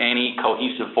overcomes any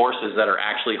cohesive forces that are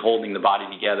actually holding the body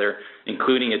together,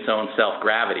 including its own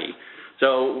self-gravity.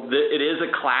 So it is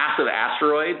a class of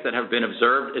asteroids that have been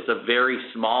observed. It's a very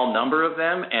small number of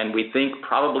them, and we think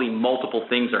probably multiple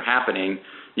things are happening.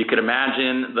 You could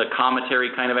imagine the cometary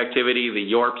kind of activity, the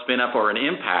Yorp spin-up, or an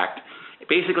impact.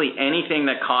 Basically anything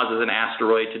that causes an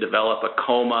asteroid to develop a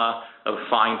coma of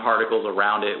fine particles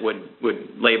around it would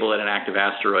label it an active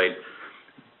asteroid.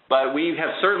 But we have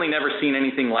certainly never seen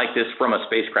anything like this from a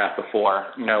spacecraft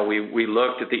before. You know, we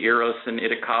looked at the Eros and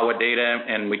Itokawa data,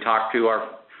 and we talked to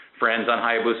our friends on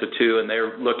Hayabusa 2, and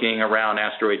they're looking around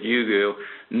asteroid Yugu.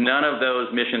 None of those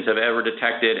missions have ever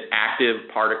detected active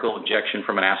particle ejection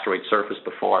from an asteroid surface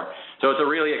before. So it's a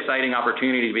really exciting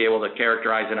opportunity to be able to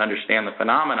characterize and understand the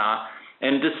phenomena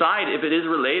and decide if it is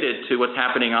related to what's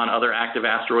happening on other active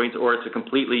asteroids or it's a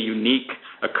completely unique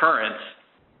occurrence.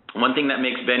 One thing that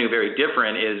makes Bennu very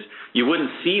different is you wouldn't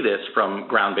see this from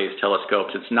ground-based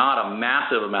telescopes. It's not a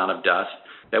massive amount of dust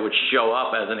that would show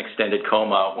up as an extended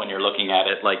coma when you're looking at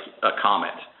it like a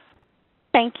comet.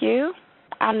 Thank you.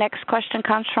 Our next question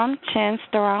comes from Chen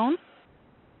Sterone,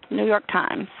 New York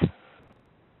Times.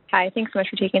 Hi, thanks so much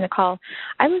for taking the call.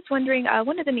 I was wondering,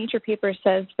 one of the Nature papers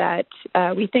says that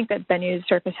we think that Bennu's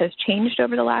surface has changed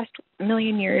over the last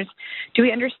million years. Do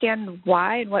we understand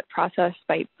why and what process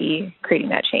might be creating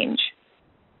that change?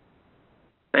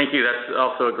 Thank you. That's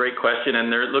also a great question.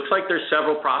 And it looks like there's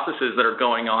several processes that are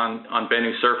going on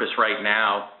Bennu's surface right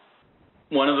now.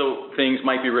 One of the things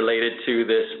might be related to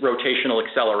this rotational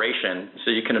acceleration.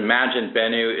 So you can imagine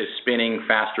Bennu is spinning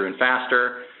faster and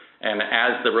faster. And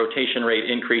as the rotation rate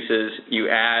increases, you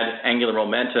add angular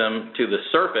momentum to the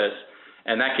surface,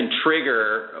 and that can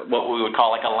trigger what we would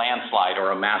call like a landslide or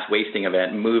a mass wasting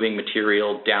event, moving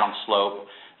material downslope,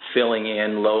 filling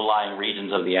in low-lying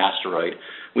regions of the asteroid.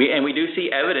 We do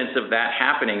see evidence of that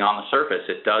happening on the surface.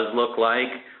 It does look like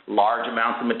large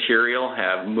amounts of material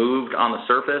have moved on the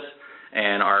surface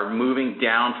and are moving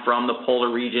down from the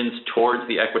polar regions towards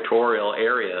the equatorial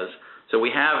areas. So we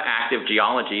have active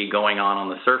geology going on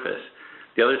the surface.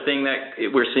 The other thing that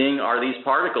we're seeing are these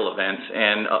particle events,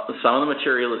 and some of the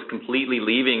material is completely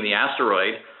leaving the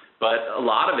asteroid, but a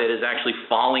lot of it is actually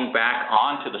falling back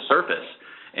onto the surface.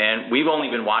 And we've only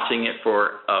been watching it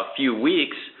for a few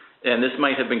weeks, and this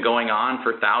might have been going on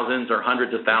for thousands or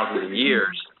hundreds of thousands of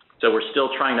years. So we're still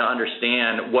trying to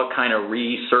understand what kind of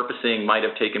resurfacing might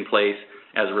have taken place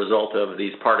as a result of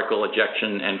these particle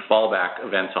ejection and fallback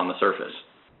events on the surface.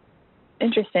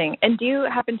 Interesting. And do you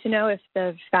happen to know if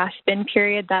the fast spin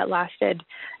period that lasted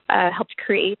helped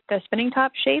create the spinning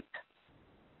top shape?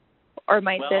 Or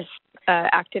might this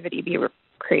activity be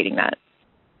creating that?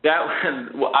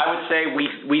 I would say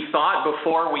we thought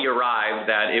before we arrived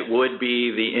that it would be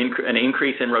an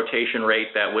increase in rotation rate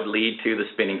that would lead to the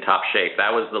spinning top shape.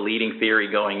 That was the leading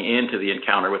theory going into the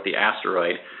encounter with the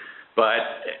asteroid. But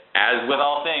as with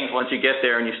all things, once you get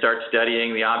there and you start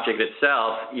studying the object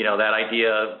itself, that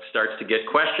idea starts to get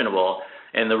questionable.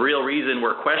 And the real reason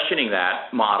we're questioning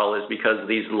that model is because of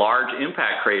these large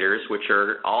impact craters, which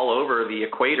are all over the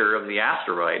equator of the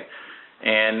asteroid.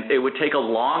 And it would take a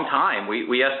long time.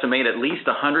 We estimate at least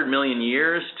 100 million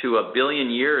years to 1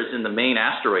 billion years in the main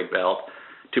asteroid belt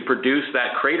to produce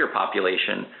that crater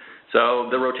population. So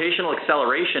the rotational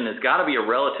acceleration has got to be a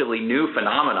relatively new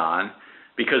phenomenon,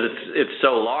 because it's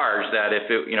so large that if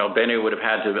Bennu would have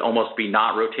had to almost be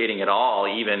not rotating at all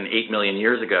even 8 million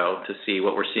years ago to see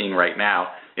what we're seeing right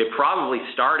now. It probably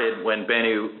started when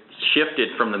Bennu shifted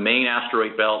from the main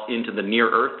asteroid belt into the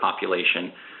near-Earth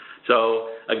population. So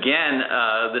again,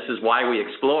 this is why we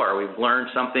explore. We've learned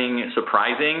something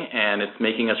surprising, and it's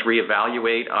making us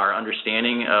reevaluate our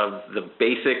understanding of the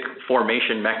basic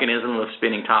formation mechanism of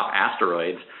spinning top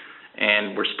asteroids.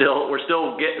 And we're still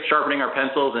sharpening our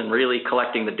pencils and really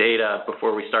collecting the data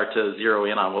before we start to zero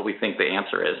in on what we think the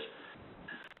answer is.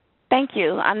 Thank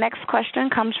you. Our next question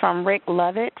comes from Rick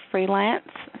Lovett, freelance.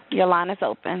 Your line is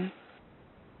open.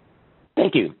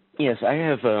 Thank you. Yes, I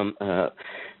have.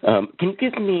 Can you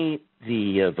give me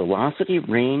the velocity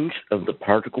range of the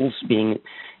particles being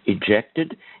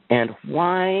ejected, and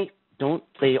why don't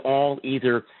they all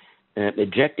either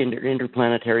eject into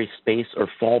interplanetary space or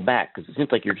fall back? Because it seems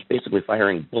like you're basically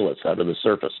firing bullets out of the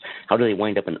surface. How do they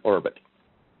wind up in orbit?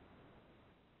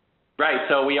 Right,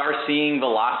 so we are seeing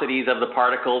velocities of the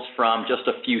particles from just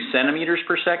a few centimeters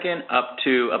per second up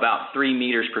to about 3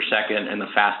 meters per second in the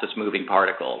fastest moving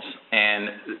particles. And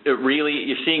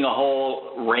you're seeing a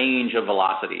whole range of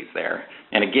velocities there.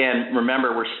 And again,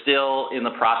 remember, we're still in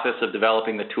the process of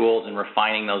developing the tools and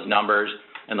refining those numbers,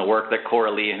 and the work that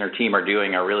Coralie and her team are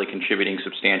doing are really contributing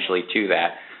substantially to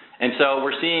that. And so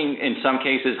we're seeing, in some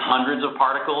cases, hundreds of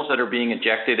particles that are being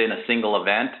ejected in a single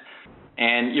event.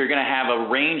 And you're going to have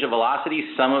a range of velocities.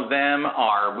 Some of them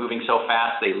are moving so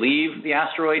fast they leave the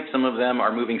asteroid. Some of them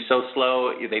are moving so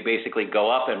slow they basically go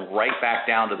up and right back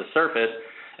down to the surface.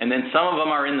 And then some of them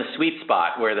are in the sweet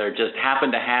spot where they just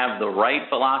happen to have the right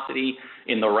velocity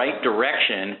in the right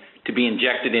direction to be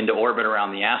injected into orbit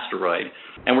around the asteroid.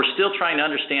 And we're still trying to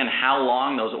understand how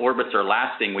long those orbits are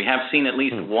lasting. We have seen at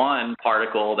least one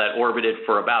particle that orbited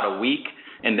for about a week,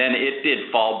 and then it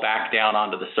did fall back down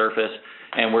onto the surface.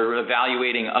 And we're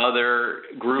evaluating other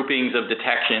groupings of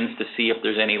detections to see if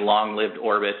there's any long-lived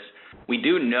orbits. We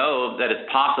do know that it's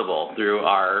possible through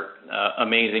our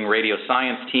amazing radio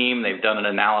science team. They've done an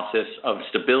analysis of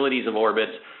stabilities of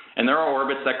orbits, and there are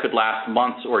orbits that could last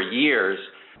months or years.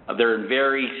 They're in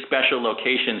very special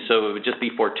locations, so it would just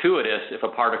be fortuitous if a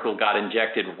particle got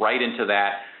injected right into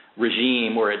that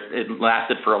regime where it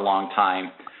lasted for a long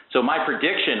time. So my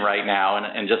prediction right now,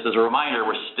 and just as a reminder,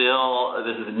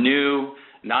 this is new,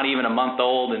 not even a month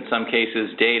old in some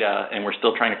cases, data, and we're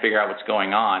still trying to figure out what's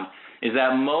going on, is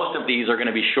that most of these are going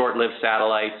to be short-lived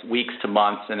satellites, weeks to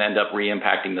months, and end up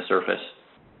re-impacting the surface.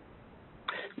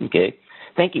 Okay.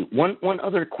 Thank you. One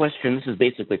other question, this is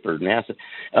basically for NASA.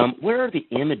 Where are the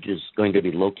images going to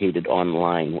be located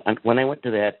online? When I went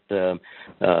to that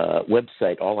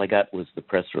website, all I got was the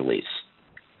press release.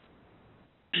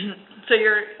 So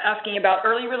you're asking about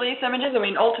early release images? I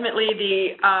mean, ultimately,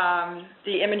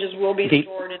 the images will be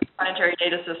stored in the Planetary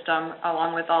data system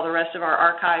along with all the rest of our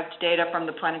archived data from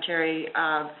the Planetary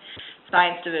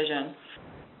Science Division.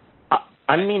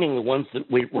 I'm meaning the ones that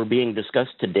were being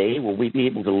discussed today. Will we be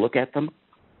able to look at them?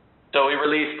 So we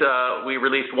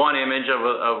released one image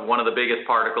of one of the biggest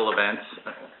particle events,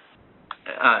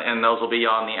 and those will be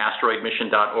on the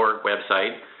asteroidmission.org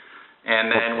website.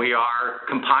 And then we are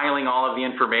compiling all of the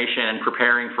information and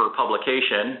preparing for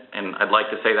publication, and I'd like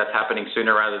to say that's happening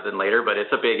sooner rather than later, but it's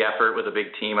a big effort with a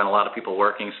big team and a lot of people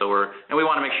working, and we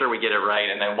want to make sure we get it right,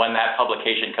 and then when that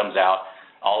publication comes out,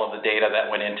 all of the data that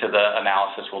went into the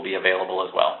analysis will be available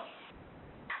as well.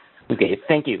 Okay,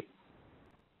 thank you.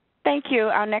 Thank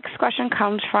you. Our next question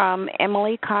comes from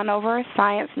Emily Conover,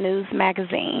 Science News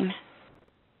Magazine.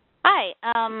 Hi.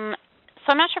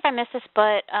 So I'm not sure if I missed this,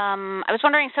 but I was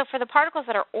wondering, so for the particles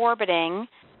that are orbiting,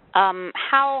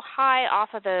 how high off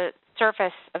of the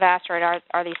surface of asteroid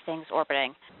are these things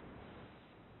orbiting?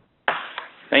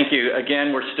 Thank you.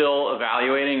 Again, we're still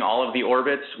evaluating all of the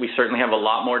orbits. We certainly have a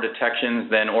lot more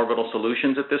detections than orbital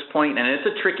solutions at this point, and it's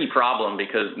a tricky problem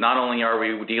because not only are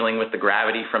we dealing with the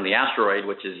gravity from the asteroid,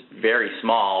 which is very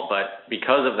small, but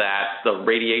because of that, the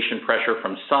radiation pressure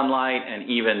from sunlight and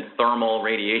even thermal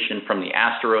radiation from the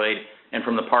asteroid and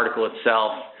from the particle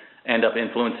itself end up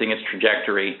influencing its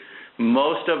trajectory.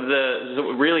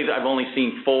 Really, I've only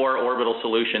seen 4 orbital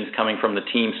solutions coming from the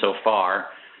team so far,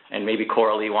 and maybe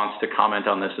Coralie wants to comment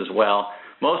on this as well.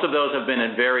 Most of those have been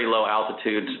at very low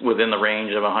altitudes within the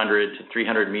range of 100 to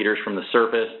 300 meters from the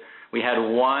surface. We had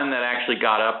one that actually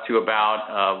got up to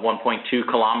about 1.2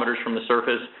 kilometers from the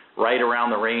surface, right around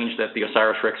the range that the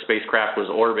OSIRIS-REx spacecraft was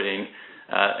orbiting.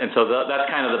 And so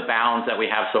that's kind of the bounds that we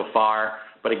have so far.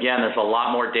 But again, there's a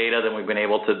lot more data than we've been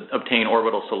able to obtain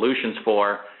orbital solutions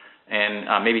for.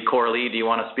 And maybe Coralie, do you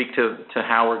want to speak to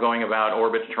how we're going about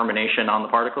orbit determination on the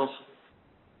particles?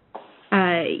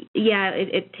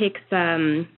 It takes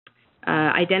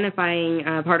identifying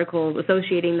particles,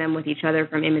 associating them with each other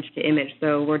from image to image.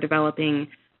 So we're developing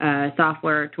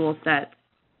software tool sets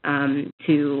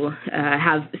to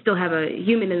still have a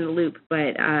human in the loop,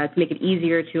 but to make it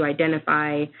easier to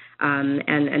identify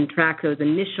and track those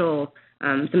initial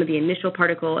some of the initial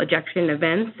particle ejection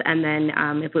events, and then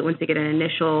once we get an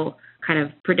initial kind of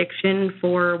prediction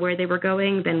for where they were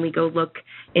going, then we go look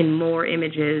in more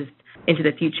images into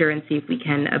the future and see if we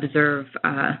can observe,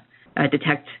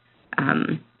 detect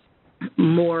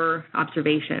more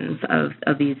observations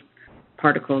of these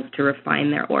particles to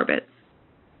refine their orbits.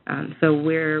 So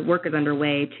work is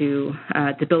underway to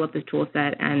build up this tool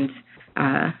set, and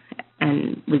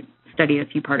we've studied a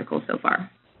few particles so far.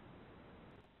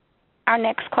 Our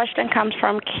next question comes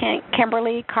from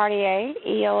Kimberly Cartier,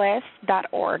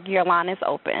 EOS.org. Your line is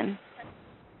open.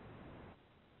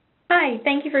 Hi,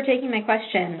 thank you for taking my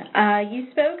question. You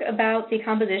spoke about the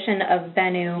composition of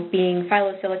Bennu being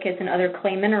phyllosilicates and other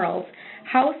clay minerals.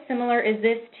 How similar is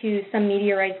this to some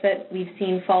meteorites that we've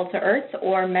seen fall to Earth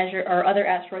or other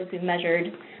asteroids we've measured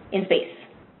in space?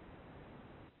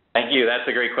 Thank you. That's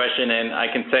a great question, and I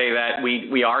can say that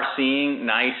we are seeing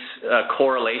nice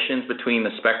correlations between the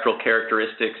spectral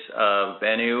characteristics of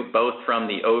Bennu, both from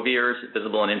the OSIRIS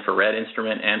visible and infrared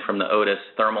instrument and from the OTIS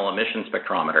thermal emission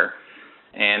spectrometer.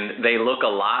 And they look a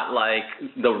lot like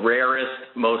the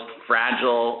rarest, most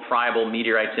fragile, friable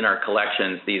meteorites in our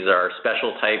collections. These are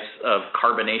special types of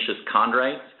carbonaceous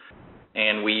chondrites,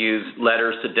 and we use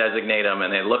letters to designate them,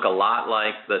 and they look a lot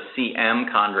like the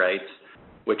CM chondrites,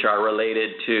 which are related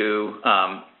to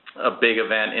a big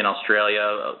event in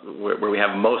Australia where we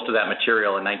have most of that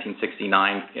material in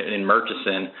 1969 in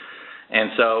Murchison. And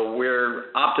so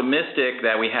we're optimistic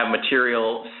that we have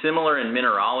material similar in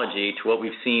mineralogy to what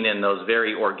we've seen in those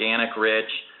very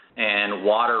organic-rich and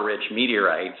water-rich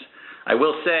meteorites. I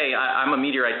will say I'm a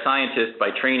meteorite scientist by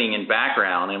training and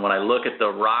background, and when I look at the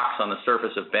rocks on the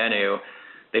surface of Bennu,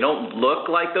 they don't look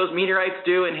like those meteorites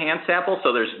do in hand samples,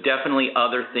 so there's definitely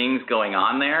other things going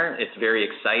on there. It's very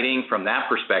exciting from that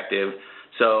perspective.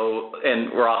 So,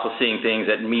 and we're also seeing things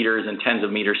at meters and tens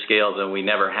of meter scales, and we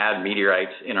never had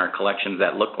meteorites in our collections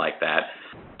that look like that.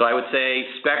 So I would say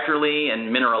spectrally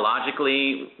and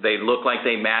mineralogically, they look like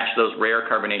they match those rare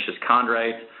carbonaceous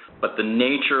chondrites, but the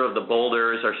nature of the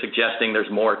boulders are suggesting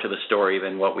there's more to the story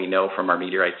than what we know from our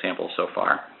meteorite samples so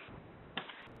far.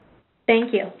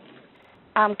 Thank you.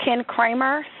 Ken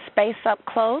Kramer, Space Up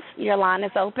Close, your line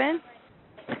is open.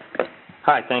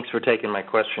 Hi, thanks for taking my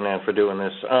question and for doing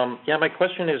this. My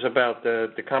question is about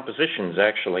the compositions,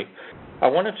 actually. I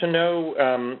wanted to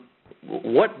know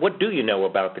what do you know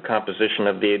about the composition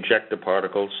of the ejector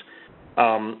particles?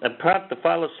 About the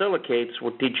phyllosilicates,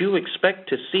 did you expect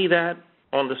to see that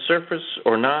on the surface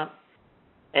or not?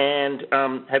 And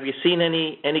have you seen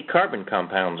any carbon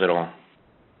compounds at all?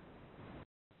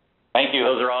 Thank you.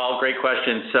 Those are all great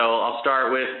questions. So I'll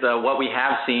start with what we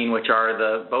have seen, which are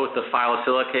both the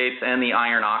phyllosilicates and the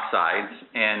iron oxides.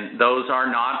 And those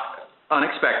are not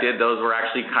unexpected. Those were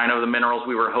actually kind of the minerals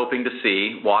we were hoping to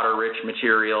see, water-rich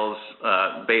materials,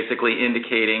 basically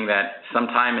indicating that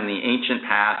sometime in the ancient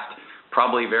past,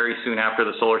 probably very soon after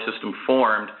the solar system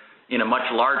formed, in a much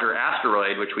larger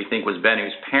asteroid, which we think was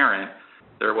Bennu's parent,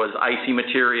 there was icy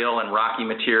material and rocky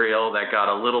material that got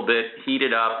a little bit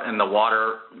heated up, and the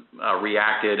water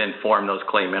reacted and formed those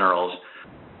clay minerals.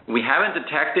 We haven't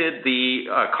detected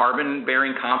the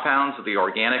carbon-bearing compounds, the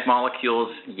organic molecules,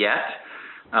 yet.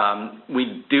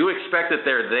 We do expect that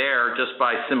they're there just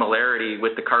by similarity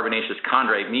with the carbonaceous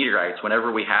chondrite meteorites.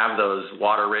 Whenever we have those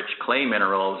water-rich clay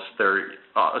minerals, they're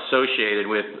associated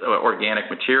with organic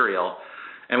material.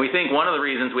 And we think one of the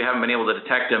reasons we haven't been able to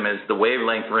detect them is the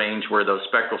wavelength range where those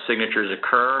spectral signatures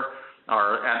occur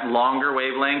are at longer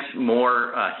wavelengths.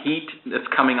 More heat that's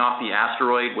coming off the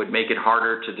asteroid would make it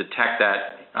harder to detect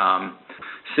that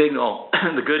signal.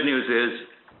 The good news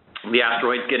is the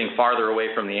asteroid's getting farther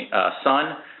away from the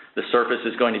sun. The surface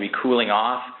is going to be cooling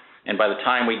off. And by the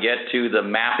time we get to the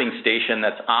mapping station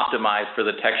that's optimized for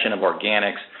the detection of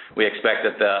organics, we expect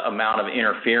that the amount of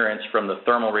interference from the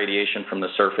thermal radiation from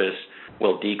the surface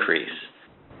will decrease.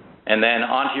 And then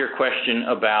on to your question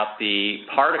about the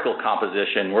particle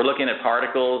composition. We're looking at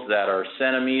particles that are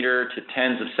centimeter to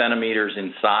tens of centimeters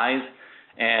in size,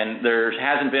 and there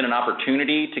hasn't been an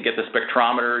opportunity to get the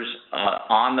spectrometers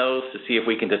on those to see if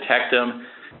we can detect them.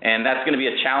 And that's going to be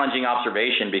a challenging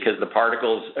observation because the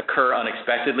particles occur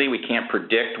unexpectedly. We can't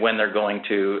predict when they're going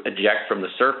to eject from the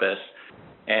surface.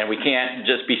 And we can't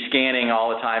just be scanning all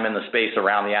the time in the space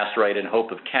around the asteroid in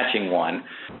hope of catching one.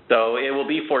 So it will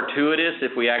be fortuitous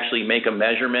if we actually make a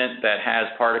measurement that has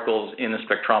particles in the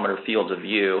spectrometer fields of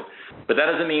view. But that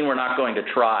doesn't mean we're not going to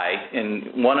try.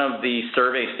 In one of the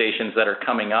survey stations that are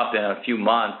coming up in a few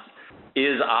months,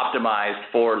 is optimized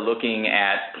for looking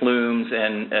at plumes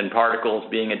and particles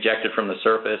being ejected from the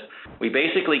surface. We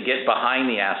basically get behind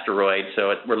the asteroid,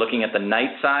 so we're looking at the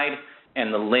night side,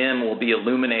 and the limb will be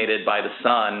illuminated by the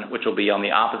sun, which will be on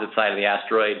the opposite side of the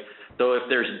asteroid. So if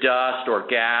there's dust or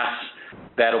gas,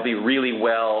 that'll be really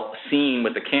well seen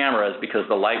with the cameras because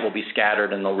the light will be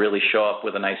scattered and they'll really show up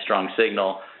with a nice strong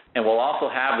signal. And we'll also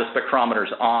have the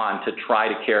spectrometers on to try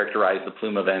to characterize the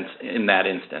plume events in that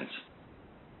instance.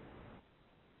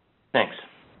 Thanks.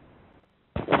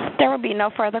 There will be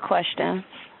no further questions.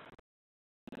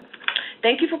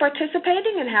 Thank you for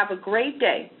participating and have a great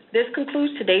day. This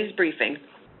concludes today's briefing.